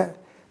للبكاء.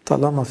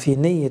 طالما في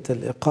نية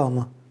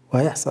الإقامة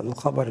وهيحصل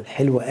الخبر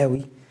الحلو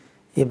قوي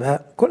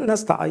يبقى كل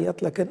الناس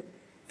تعيط، لكن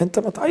أنت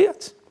ما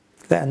تعيطش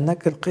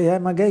لأنك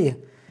القيامة جاية،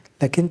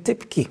 لكن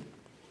تبكي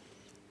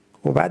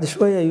وبعد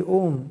شوية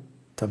يقوم.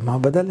 طب ما هو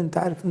بدل أنت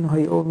عارف أنه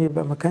هيقوم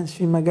يبقى ما كانش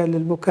في مجال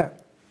للبكاء.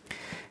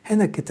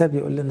 هنا الكتاب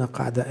يقول لنا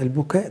قاعدة: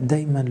 البكاء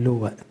دايما له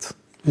وقت،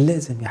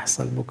 لازم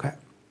يحصل بكاء.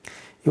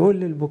 يقول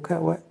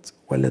للبكاء وقت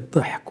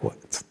وللضحك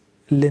وقت،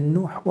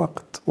 للنوح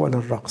وقت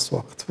وللرقص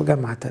وقت، في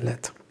جمعة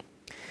 3.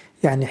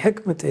 يعني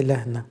حكمة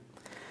إلهنا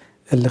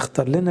اللي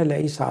اختار لنا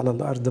العيش على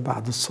الأرض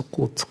بعد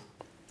السقوط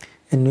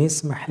إنه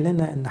يسمح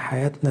لنا إن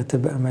حياتنا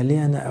تبقى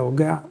مليانة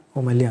أوجاع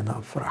ومليانة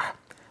أفراح،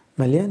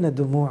 مليانة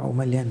دموع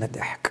ومليانة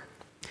ضحك.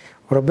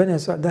 وربنا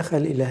يسوع دخل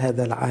إلى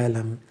هذا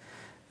العالم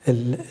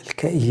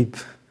الكئيب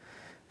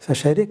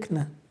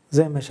فشاركنا،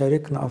 زي ما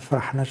شاركنا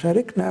أفراحنا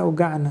شاركنا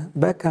أوجاعنا،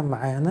 بكى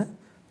معانا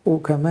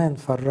وكمان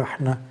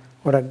فرحنا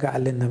ورجع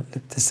لنا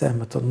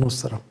ابتسامة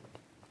النصرة.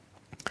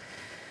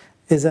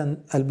 إذن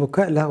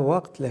البكاء له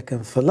وقت،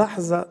 لكن في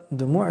لحظة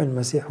دموع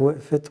المسيح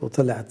وقفت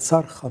وطلعت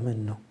صرخة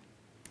منه،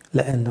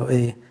 لأنه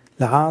إيه؟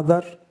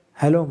 لعاذر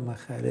هلم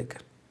خارجا،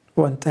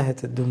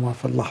 وانتهت الدموع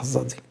في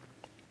اللحظة دي.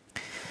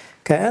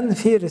 كأن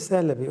في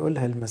رسالة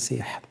بيقولها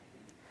المسيح: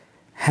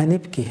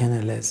 هنبكي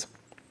هنا لازم،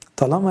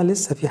 طالما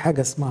لسه في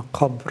حاجة اسمها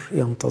قبر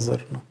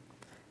ينتظرنا،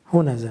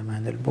 هنا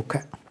زمان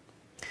البكاء.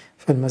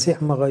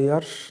 فالمسيح ما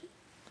غيرش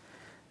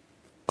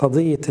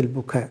قضية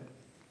البكاء،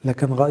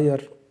 لكن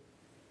غير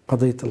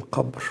قضية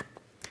القبر.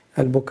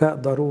 البكاء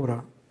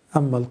ضرورة،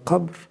 أما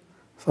القبر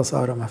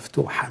فصار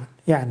مفتوحا.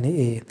 يعني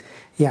إيه؟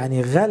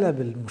 يعني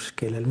غلب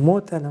المشكلة،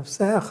 الموتة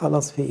نفسها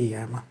خلاص في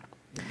قيامة،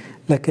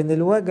 لكن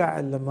الوجع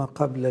اللي ما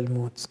قبل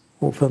الموت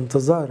وفي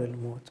انتظار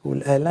الموت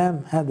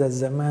والآلام، هذا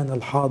الزمان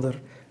الحاضر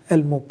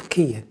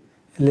المبكية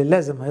اللي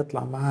لازم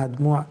هيطلع معها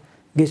دموع،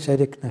 جه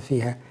شاركنا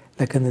فيها،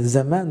 لكن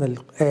الزمان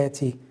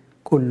الآتي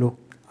كله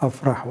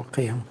أفراح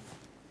وقيم.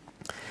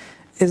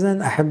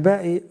 إذن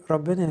أحبائي،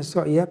 ربنا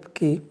يسوع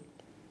يبكي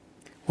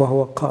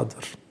وهو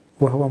قادر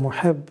وهو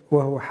محب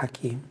وهو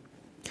حكيم،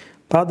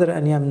 قادر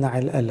أن يمنع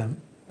الألم،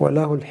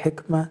 وله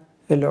الحكمة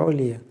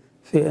العليا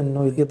في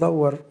أنه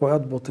يدور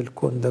ويضبط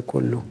الكون ده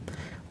كله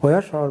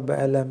ويشعر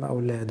بآلام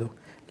أولاده،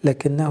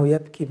 لكنه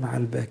يبكي مع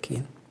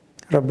الباكين.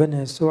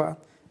 ربنا يسوع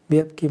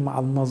بيبكي مع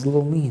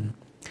المظلومين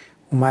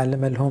ومع اللي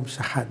ملهمش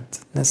حد.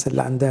 الناس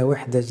اللي عندها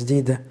وحدة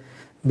جديدة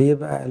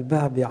بيبقى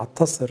قلبها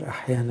بيعتصر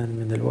أحيانا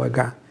من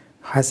الوجع،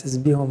 حاسس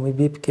بيهم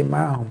وبيبكي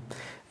معهم.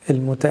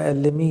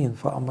 المتألمين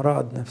في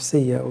أمراض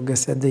نفسية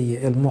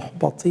وجسدية،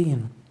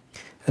 المحبطين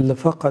اللي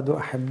فقدوا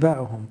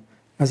أحبائهم،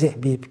 المسيح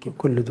بيبكي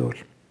كل دول.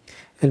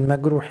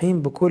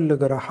 المجروحين بكل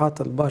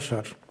جراحات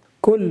البشر،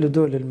 كل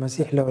دول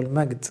المسيح له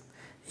المجد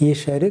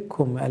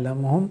يشاركهم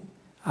ألمهم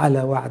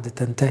على وعد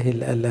تنتهي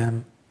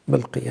الألام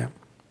بالقيام.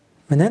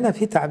 من هنا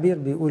في تعبير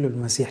بيقوله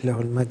المسيح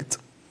له المجد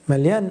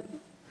مليان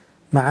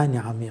معاني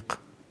عميقة،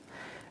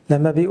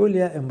 لما بيقول: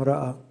 يا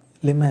امرأة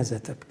لماذا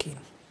تبكين؟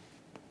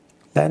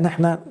 لأن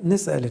احنا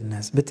نسأل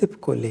الناس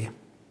بتبكوا ليه؟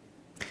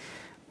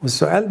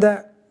 والسؤال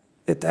ده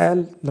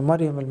اتقال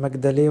لمريم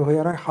المجدلية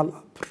وهي رايحة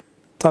القبر.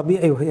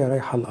 طبيعي وهي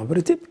رايحة القبر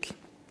تبكي.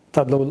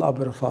 طب لو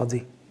القبر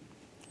فاضي،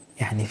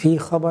 يعني في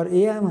خبر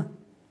قيامة،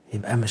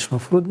 يبقى مش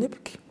مفروض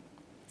نبكي.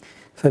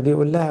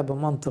 فبيقول لها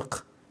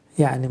بمنطق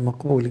يعني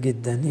مقبول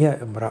جدا: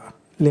 يا امرأة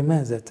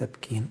لماذا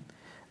تبكين؟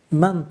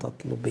 من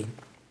تطلبين؟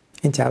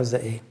 انت عاوزة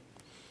ايه؟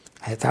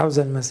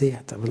 عاوزة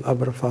المسيح. طب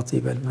القبر فاضي،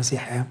 يبقى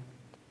المسيح قام،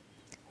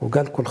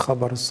 وجالكوا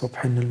الخبر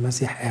الصبح ان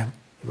المسيح قام،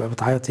 يبقى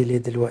بتعيطي ليه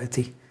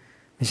دلوقتي؟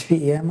 مش في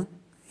قيامة؟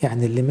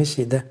 يعني اللي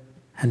مشي ده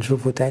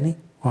هنشوفه تاني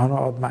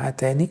وهنقعد معاه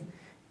تاني؟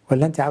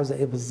 ولا انت عاوزة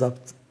ايه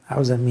بالظبط؟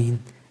 عاوزة مين؟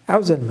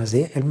 عاوزة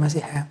المسيح.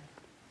 المسيح قام.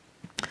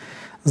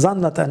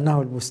 ظنت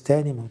أنه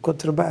البستاني، من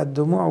كتر بقى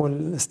الدموع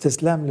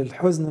والاستسلام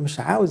للحزن مش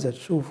عاوزة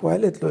تشوف،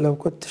 وقالت له: لو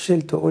كنت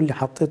شلته قول لي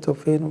حطيته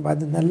فين.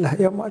 وبعدين قال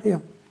لها: يا مريم،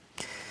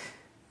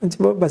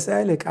 انت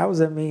بسألك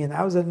عاوزة مين؟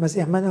 عاوزة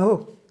المسيح. ما أنا هو.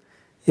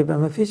 يبقى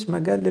ما فيش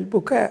مجال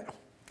للبكاء.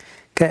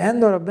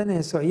 كأنه ربنا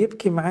يسوع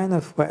يبكي معانا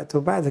في وقت،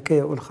 وبعد كده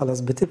يقول: خلاص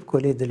بتبكوا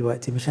ليه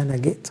دلوقتي؟ مش أنا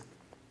جيت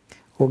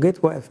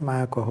وجيت واقف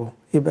معاك اهو.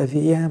 يبقى في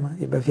قيامة،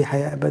 يبقى في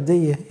حياة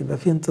أبدية، يبقى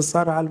في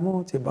انتصار على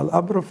الموت، يبقى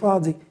القبر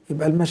فاضي،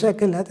 يبقى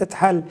المشاكل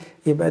هتتحل،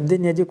 يبقى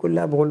الدنيا دي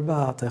كلها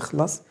بغلبها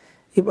هتخلص.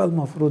 يبقى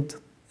المفروض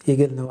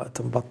يجي لنا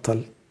وقت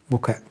نبطل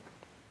بكاء.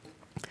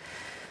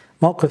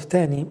 موقف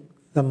تاني: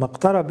 لما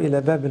اقترب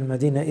إلى باب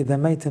المدينة إذا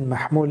ميت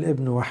محمول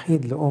ابن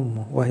وحيد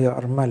لأمه وهي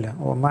أرملة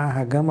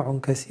ومعها جمع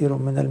كثير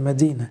من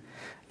المدينة،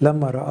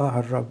 لما رآها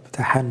الرب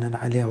تحنن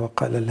عليها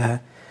وقال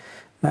لها،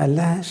 ما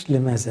قالهاش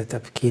لماذا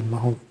تبكين؟ ما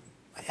هو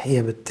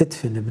هي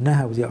بتدفن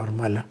ابنها ودي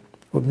أرملة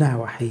وابنها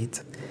وحيد.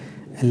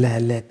 قال لها: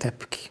 لا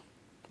تبكي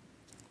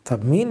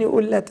طب مين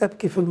يقول لا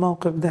تبكي في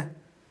الموقف ده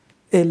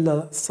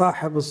إلا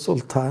صاحب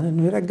السلطان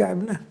إنه يرجع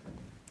ابنه،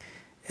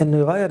 إنه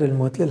يغير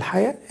الموت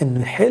للحياة،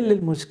 إنه يحل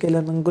المشكلة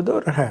من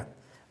جذورها،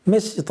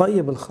 مش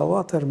يطيب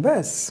الخواطر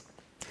بس.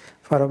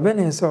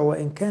 فربنا يسوع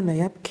وإن كان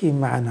يبكي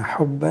معنا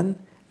حبا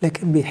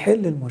لكن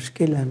بيحل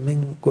المشكلة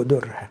من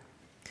جذورها،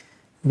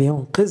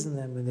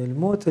 بينقذنا من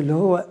الموت اللي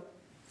هو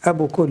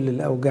أبو كل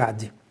الأوجاع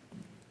دي.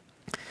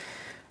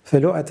 في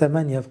لقا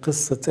 8 في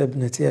قصة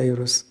ابنة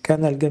يايروس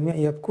كان الجميع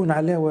يبكون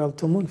عليها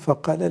ويلطمون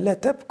فقال لا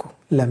تبكوا،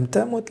 لم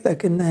تمت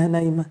لكنها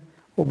نايمة،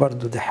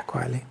 وبرضه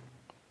ضحكوا عليه.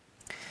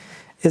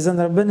 إذن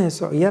ربنا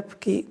يسوع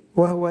يبكي،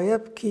 وهو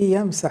يبكي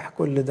يمسح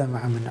كل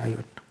دمعة من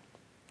عيوننا.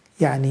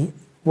 يعني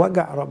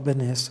وجع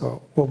ربنا يسوع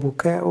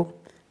وبكاؤه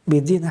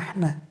بيدينا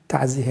احنا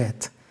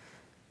تعزيهات،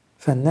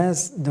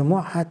 فالناس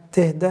دموعها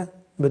تهدى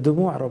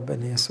بدموع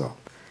ربنا يسوع،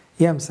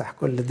 يمسح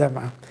كل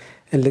دمعة.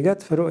 اللي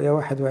جت في رؤيا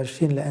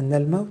 21 لأن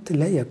الموت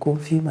لا يكون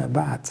فيما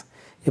بعد.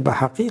 يبقى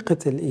حقيقة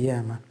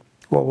القيامة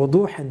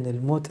ووضوح أن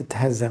الموت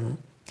اتهزم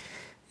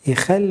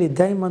يخلي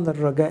دايما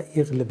الرجاء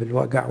يغلب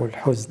الوجع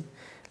والحزن.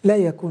 لا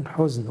يكون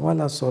حزن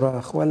ولا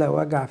صراخ ولا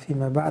وجع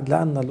فيما بعد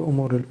لأن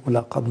الأمور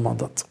الأولى قد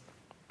مضت.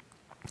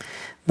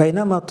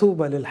 بينما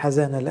طوبى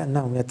للحزانة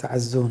لأنهم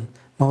يتعزون.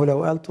 ما هو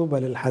لو قال طوبى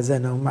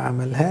للحزانة وما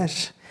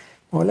عملهاش،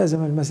 ما هو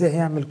لازم المسيح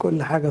يعمل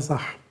كل حاجة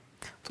صح.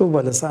 طوبى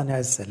لصانع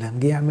السلام،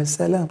 جه يعمل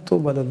سلام.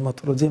 طوبى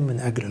للمطرودين من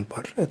أجل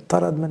البر،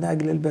 اطرد من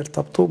أجل البر.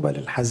 طب طوبى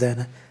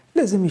للحزانة،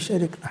 لازم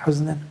يشاركنا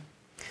حزننا.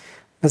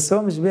 بس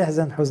هو مش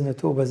بيحزن حزن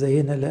توبة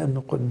زينا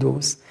لأنه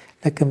قدوس،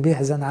 لكن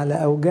بيحزن على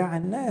أوجاع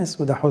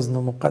الناس، وده حزن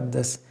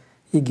مقدس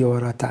يجي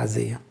وراه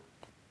تعزية.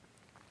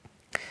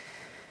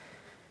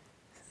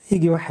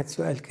 يجي واحد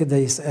سؤال كده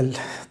يسأل،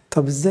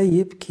 طب ازاي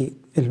يبكي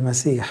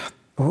المسيح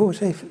وهو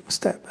شايف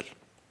المستقبل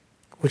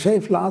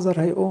وشايف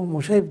العذر هيقوم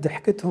وشايف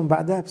ضحكتهم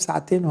بعدها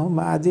بساعتين وهم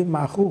قاعدين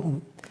مع أخوهم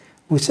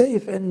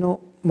وشايف انه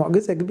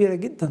معجزة كبيرة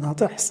جدا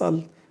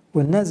هتحصل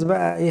والناس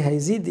بقى ايه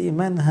هيزيد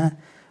إيمانها،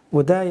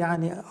 وده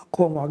يعني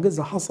أقوى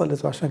معجزة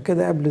حصلت، وعشان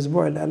كده قبل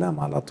أسبوع الآلام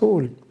على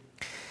طول.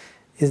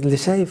 اللي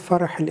شايف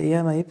فرح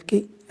القيامة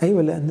يبكي.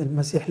 أيوة، لأن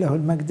المسيح له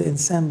المجد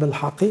إنسان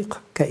بالحقيقة،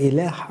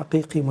 كإله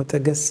حقيقي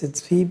متجسد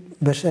فيه،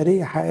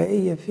 بشرية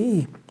حقيقية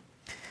فيه،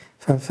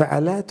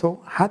 فانفعالاته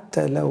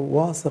حتى لو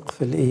واثق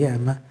في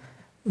القيامة،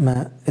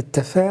 ما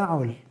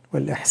التفاعل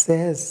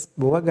والإحساس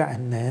بوجع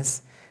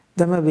الناس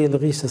ده ما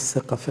بيلغيش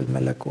الثقة في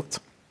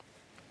الملكوت.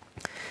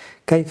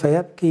 كيف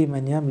يبكي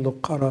من يملك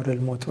قرار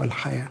الموت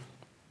والحياة؟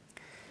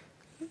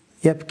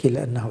 يبكي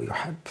لأنه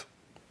يحب،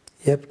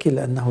 يبكي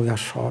لأنه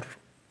يشعر،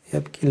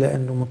 يبكي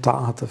لأنه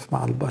متعاطف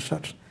مع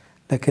البشر،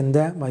 لكن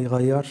ده ما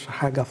يغيرش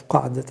حاجة في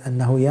قاعدة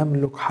أنه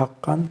يملك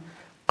حقا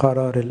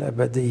قرار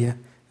الأبدية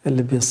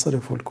اللي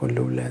بيصرفه لكل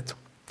ولاده.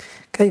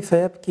 كيف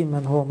يبكي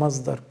من هو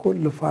مصدر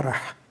كل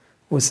فرح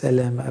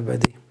وسلام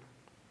أبدي؟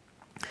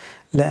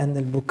 لأن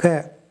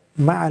البكاء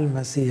مع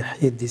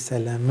المسيح يدي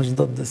سلام مش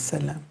ضد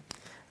السلام.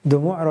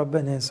 دموع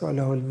ربنا يسوع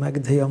له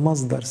المجد هي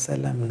مصدر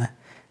سلامنا،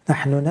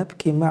 نحن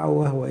نبكي معه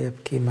وهو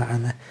يبكي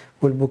معنا،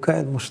 والبكاء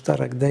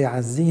المشترك ده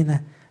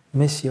يعزينا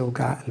مش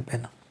يوجع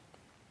قلبنا.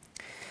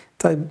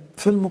 طيب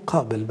في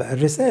المقابل بقى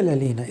الرسالة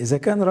لينا، إذا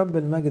كان رب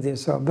المجد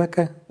يسوع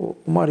بكى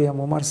ومريم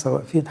ومرسى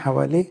واقفين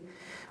حواليه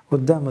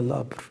قدام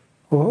القبر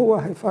وهو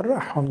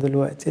هيفرحهم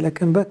دلوقتي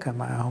لكن بكى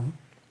معهم،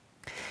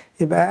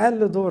 يبقى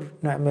أقل دور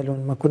نعمله،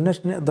 ما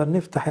كناش نقدر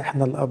نفتح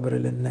إحنا القبر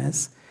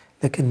للناس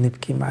لكن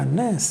نبكي مع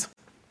الناس،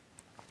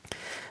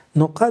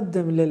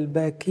 نقدم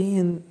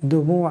للباكين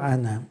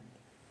دموعنا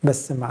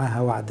بس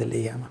معها وعد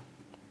القيامة،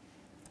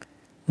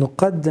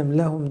 نقدم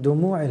لهم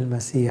دموع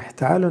المسيح.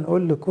 تعالوا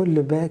نقول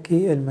لكل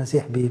باكي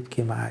المسيح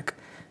بيبكي معاك،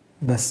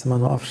 بس ما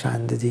نقفش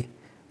عند دي،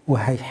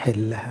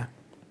 وهيحلها.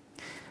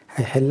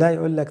 هيحلها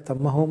يقول لك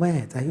طب ما هو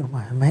مات. أيوه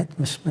ما مات،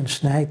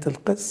 مش نهاية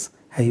القصة،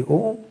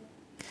 هيقوم،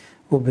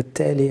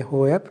 وبالتالي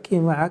هو يبكي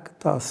معك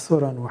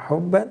تأثرا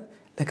وحبا،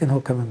 لكن هو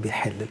كمان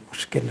بيحل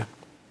المشكلة.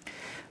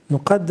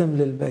 نقدم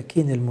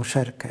للباكين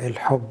المشاركة،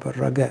 الحب،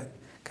 الرجاء.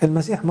 كان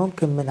المسيح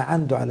ممكن من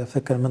عنده على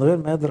فكرة من غير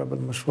ما يضرب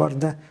المشوار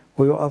ده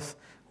ويقف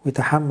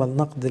ويتحمل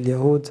نقد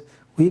اليهود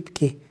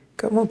ويبكي،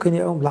 كان ممكن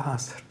يقوم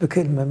العصر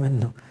بكلمة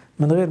منه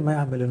من غير ما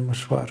يعمل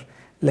المشوار،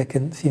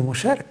 لكن في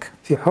مشاركة،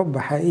 في حب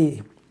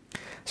حقيقي.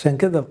 عشان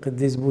كده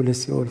القديس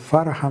بولس يقول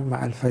فرحا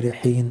مع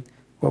الفرحين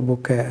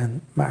وبكاء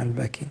مع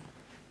الباكين.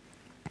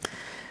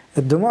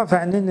 الدموع في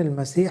عينين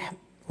المسيح،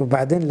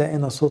 وبعدين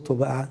لقينا صوته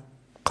بقى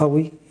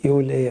قوي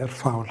يقول ايه؟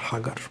 ارفعوا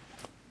الحجر.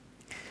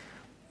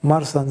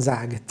 مرسى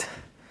انزعجت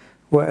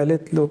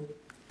وقالت له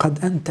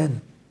قد أنتن،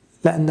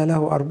 لأن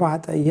له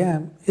 4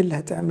 أيام. إيه اللي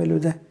هتعمله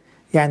ده؟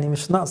 يعني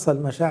مش ناقصة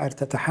المشاعر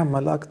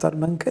تتحمل أكتر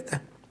من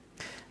كده،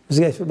 مش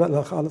جاي في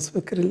بالها خالص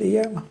فكر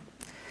القيامة.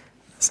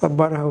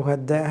 صبرها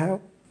وهداها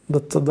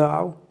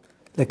باتضاعه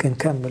لكن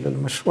كمل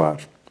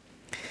المشوار.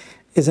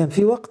 إذن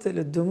في وقت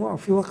للدموع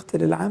وفي وقت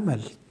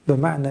للعمل.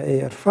 بمعنى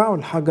إيه؟ ارفعوا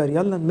الحجر،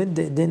 يلا نمد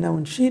إيدينا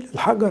ونشيل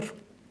الحجر،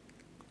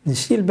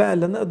 نشيل بقى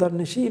اللي نقدر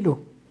نشيله،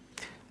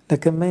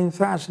 لكن ما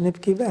ينفعش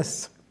نبكي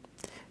بس.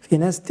 في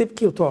ناس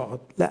تبكي وتقعد،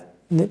 لا،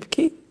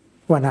 نبكي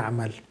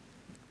ونعمل.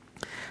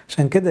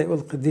 عشان كده يقول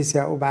القديس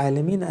يعقوب: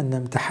 عالمين أن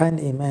امتحان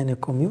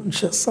إيمانكم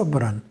ينشئ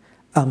صبرا،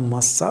 أما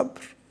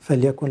الصبر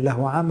فليكن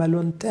له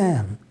عمل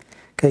تام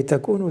كي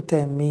تكونوا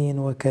تامين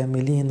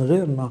وكاملين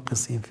غير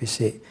ناقصين في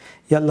شيء.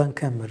 يلا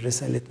نكمل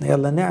رسالتنا،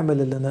 يلا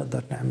نعمل اللي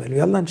نقدر نعمله،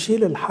 يلا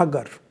نشيل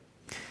الحجر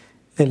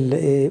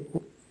اللي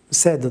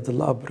سادد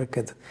القبر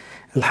كده.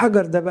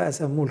 الحجر ده بقى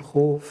سموه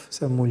الخوف،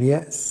 سموه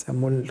اليأس،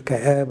 سموه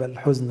الكآبة،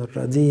 الحزن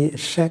الرديء،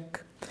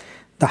 الشك.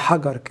 ده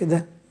حجر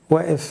كده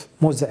واقف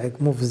مزعج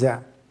مفزع،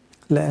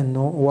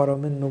 لأنه ورا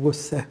منه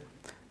جثة،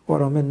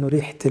 ورا منه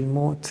ريحة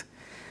الموت،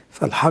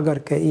 فالحجر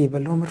كئيب.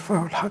 اللي هم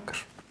ارفعوا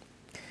الحجر،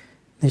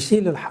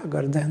 نشيل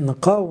الحجر ده،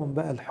 نقاوم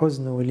بقى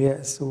الحزن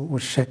واليأس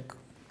والشك.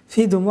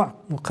 في دموع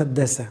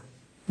مقدسة،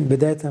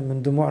 بداية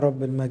من دموع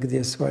رب المجد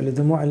يسوع،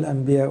 لدموع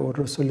الأنبياء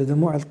والرسل،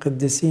 لدموع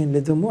القديسين،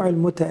 لدموع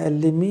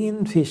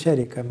المتألمين في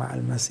شركة مع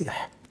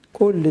المسيح.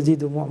 كل دي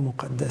دموع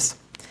مقدسة.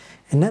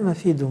 إنما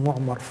في دموع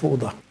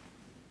مرفوضة.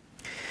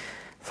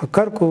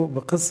 فكركم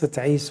بقصة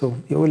عيسو،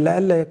 يقول: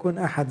 لئلا يكون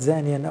أحد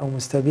زانيا أو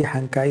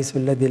مستبيحا كعيسو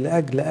الذي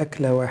لأجل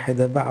أكلة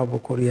واحدة باع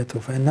بكوريته،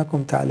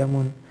 فإنكم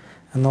تعلمون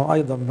أنه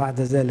أيضا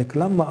بعد ذلك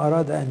لما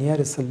أراد أن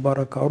يرث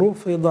البركة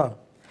رفض،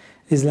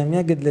 إذ لم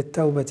يجد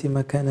للتوبة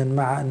مكانا،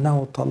 مع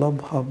أنه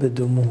طلبها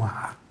بدموع.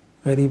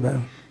 غريبة.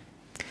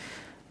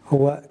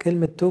 هو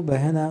كلمة توبة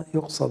هنا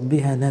يقصد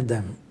بها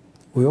ندم،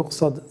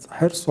 ويقصد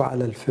حرصه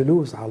على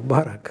الفلوس، على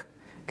البركة.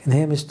 لكن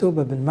هي مش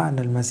توبة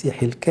بالمعنى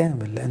المسيحي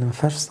الكامل، لأن ما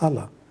فيهاش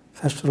صلاة،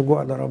 ما فيهاش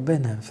رجوع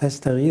لربنا، ما فيهاش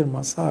تغيير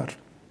مسار.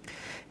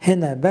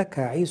 هنا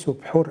بكى عيسو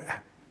بحرقة،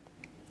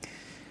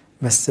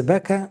 بس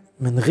بكى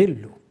من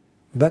غله،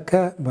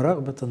 بكى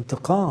برغبة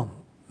انتقام،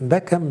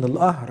 بكى من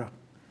القهرة.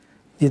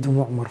 دي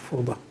دموع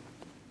مرفوضة.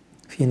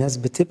 في ناس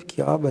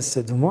بتبكي بس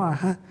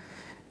دموعها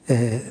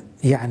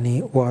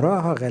يعني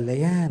وراها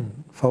غليان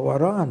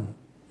فوران،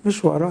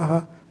 مش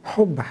وراها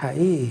حب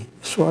حقيقي،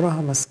 مش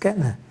وراها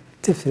مسكنة.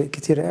 تفرق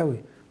كتير قوي،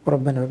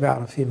 وربنا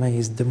بيعرف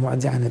يميز الدموع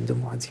دي عن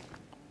الدموع دي.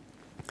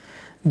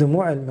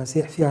 دموع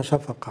المسيح فيها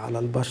شفقة على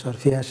البشر،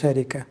 فيها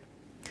شركة.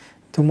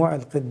 دموع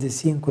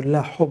القديسين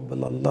كلها حب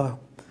لله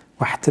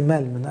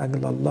واحتمال من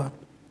أجل الله.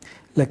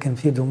 لكن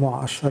في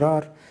دموع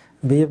أشرار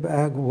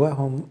بيبقى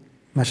جواهم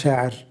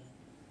مشاعر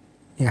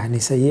يعني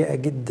سيئة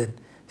جدا،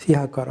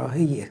 فيها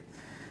كراهية.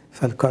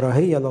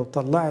 فالكراهية لو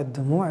طلعت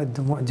دموع،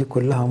 الدموع دي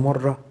كلها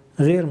مرة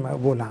غير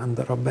مقبولة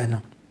عند ربنا.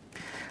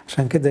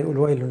 عشان كده يقول: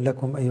 ويل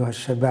لكم أيها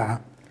الشباعة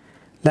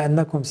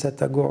لأنكم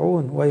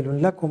ستجوعون،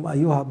 ويل لكم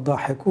أيها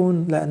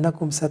الضاحكون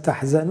لأنكم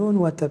ستحزنون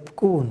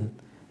وتبكون.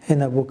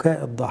 هنا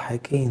بكاء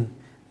الضاحكين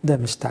ده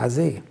مش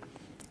تعزية،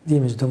 دي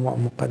مش دموع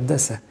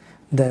مقدسة،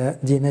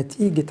 دي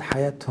نتيجة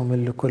حياتهم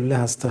اللي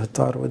كلها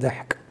استهتار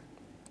وضحك.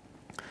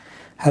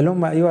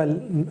 هلم أيها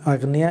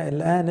الأغنياء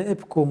الآن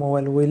ابكوا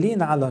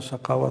مولولين على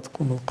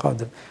شقاوتكم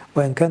القادم.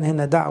 وإن كان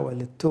هنا دعوة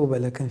للتوبة،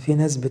 لكن في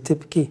ناس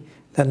بتبكي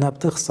لأنها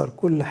بتخسر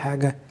كل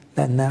حاجة،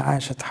 لأنها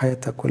عاشت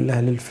حياتها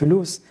كلها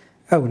للفلوس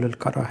أو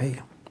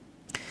للكراهية.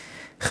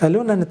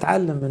 خلونا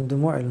نتعلم من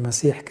دموع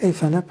المسيح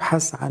كيف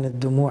نبحث عن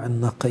الدموع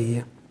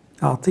النقية.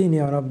 أعطيني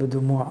يا رب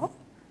دموع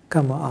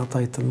كما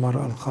أعطيت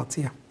المرأة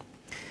الخاطئة،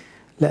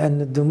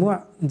 لأن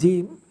الدموع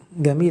دي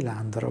جميلة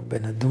عند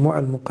ربنا. الدموع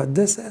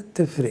المقدسة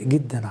تفرق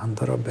جدا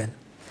عند ربنا.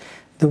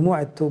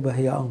 دموع التوبة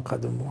هي أنقى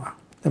دموع،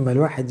 لما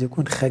الواحد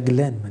يكون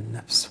خجلان من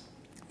نفسه،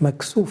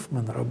 مكسوف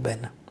من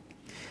ربنا،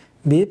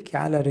 بيبكي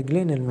على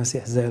رجلين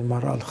المسيح زي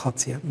المرأة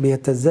الخاطئة،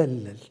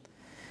 بيتذلل.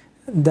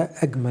 ده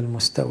أجمل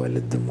مستوى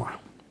للدموع،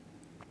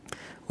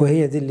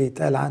 وهي دي اللي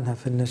يتقال عنها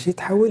في النشيد: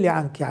 حولي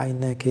عنك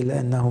عيناك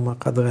لأنهما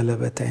قد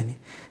غلبتاني.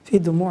 في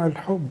دموع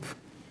الحب،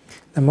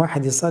 لما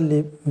واحد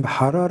يصلي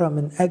بحرارة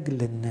من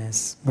أجل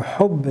الناس،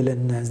 بحب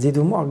للناس، دي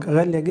دموع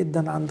غالية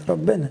جدا عند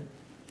ربنا.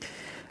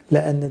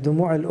 لأن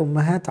دموع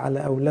الأمهات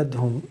على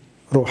أولادهم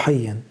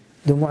روحيا،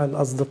 دموع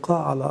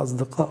الأصدقاء على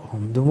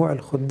أصدقائهم، دموع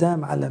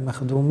الخدام على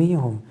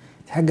مخدوميهم،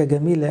 دي حاجة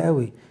جميلة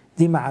قوي.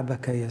 دي مع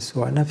بكى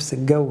يسوع، نفس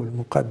الجو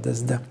المقدس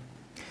ده.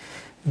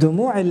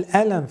 دموع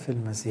الألم في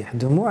المسيح،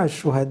 دموع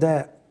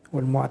الشهداء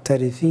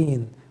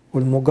والمعترفين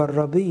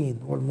والمجربين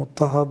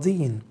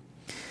والمضطهدين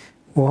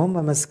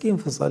وهم ماسكين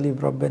في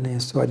صليب ربنا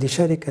يسوع، دي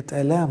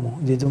شركة آلامه.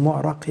 دي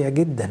دموع راقية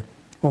جدا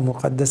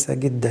ومقدسة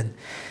جدا.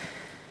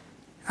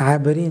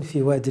 عابرين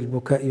في وادي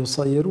البكاء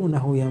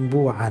يصيرونه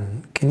ينبوعا.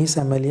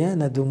 كنيسة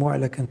مليانة دموع،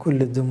 لكن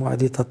كل الدموع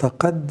دي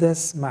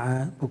تتقدس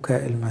مع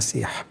بكاء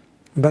المسيح.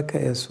 بكى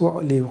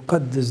يسوع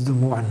ليقدس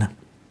دموعنا،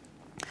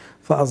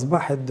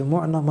 فأصبحت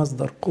دموعنا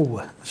مصدر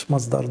قوة مش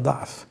مصدر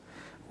ضعف.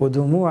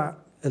 ودموع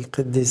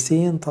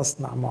القديسين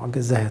تصنع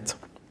معجزات.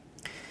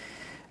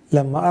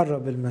 لما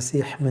قرب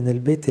المسيح من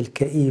البيت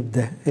الكئيب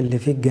ده اللي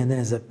فيه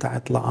الجنازة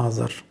بتاعت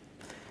لعازر،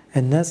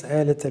 الناس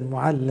قالت: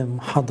 المعلم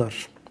حضر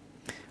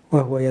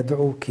وهو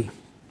يدعوك.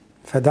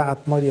 فدعت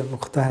مريم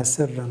أختها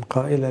سرا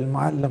قائلة: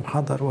 المعلم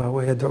حضر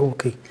وهو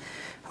يدعوك.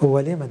 هو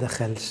ليه ما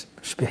دخلش؟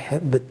 مش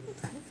بيحب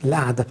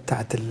القعدة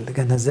بتاعت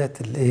الجنازات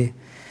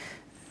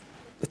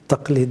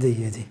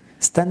التقليدية دي.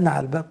 استنى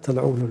على الباب،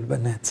 طلعوا له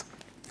البنات.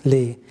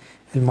 ليه؟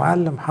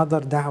 المعلم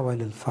حضر دعوة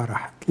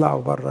للفرح،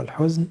 اطلعوا بره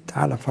الحزن،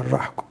 تعالى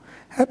فرحكم،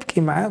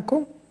 هبكي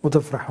معاكم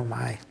وتفرحوا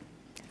معايا.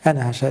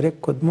 أنا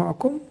هشارككم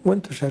دموعكم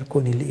وانتوا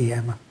شاركوني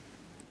القيامة.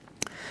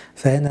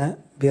 فهنا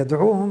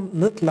بيدعوهم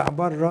نطلع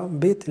بره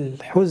بيت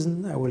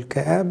الحزن أو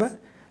الكآبة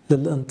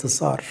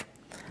للانتصار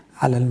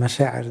على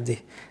المشاعر دي.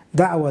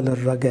 دعوة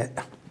للرجاء.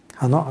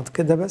 هنقعد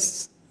كده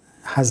بس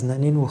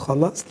حزنانين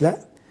وخلاص؟ لا،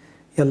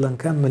 يلا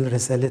نكمل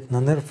رسالتنا،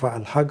 نرفع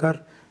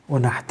الحجر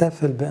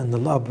ونحتفل بأن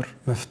القبر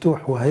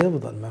مفتوح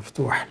وهيفضل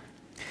مفتوح.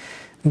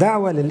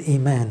 دعوة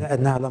للإيمان،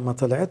 لأنها لما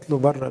طلعت له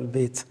بره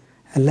البيت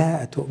قال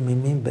لها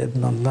أتؤمنين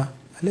بابن الله؟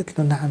 قالت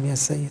له نعم يا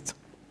سيد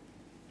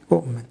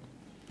أؤمن.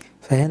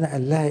 فهنا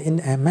قال لها إن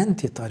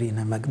آمنت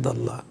ترين مجد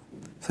الله.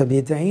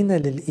 فبيدعينا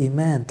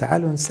للإيمان.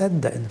 تعالوا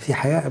نصدق إن في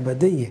حياة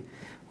أبدية،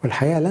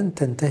 والحياة لن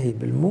تنتهي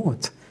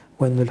بالموت،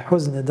 وإن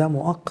الحزن ده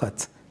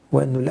مؤقت،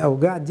 وإن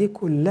الأوجاع دي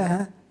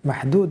كلها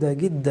محدودة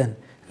جدا،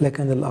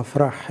 لكن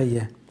الأفراح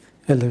هي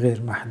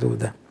الغير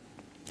محدودة.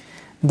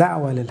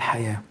 دعوة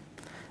للحياة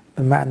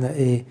بمعنى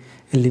إيه؟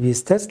 اللي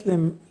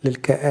بيستسلم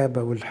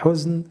للكآبة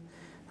والحزن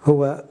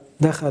هو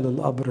دخل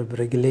القبر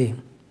برجليه،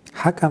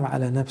 حكم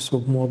على نفسه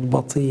بموت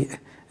بطيء.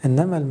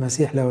 إنما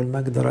المسيح له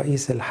المجد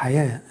رئيس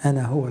الحياة،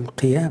 أنا هو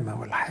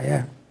القيامة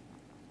والحياة.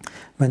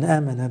 من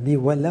آمن بي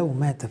ولو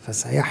مات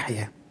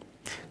فسيحيا.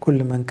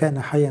 كل من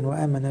كان حيا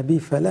وآمن بي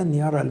فلن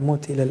يرى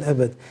الموت إلى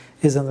الأبد.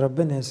 إذن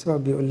ربنا يسوع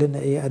بيقول لنا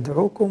إيه؟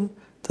 أدعوكم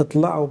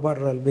تطلعوا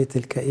بره البيت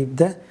الكئيب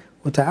ده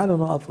وتعالوا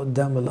نقف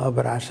قدام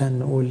القبر عشان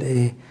نقول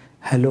إيه؟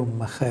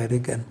 هلم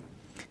خارجا.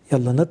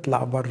 يلا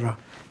نطلع بره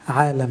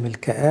عالم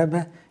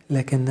الكآبة،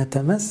 لكن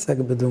نتمسك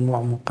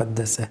بدموع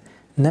مقدسة،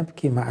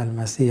 نبكي مع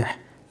المسيح،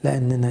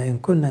 لأننا إن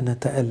كنا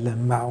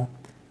نتألم معه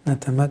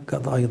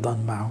نتمجد أيضا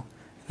معه.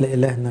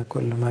 لإلهنا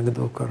كل مجد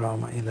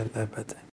وكرامة إلى الأبد.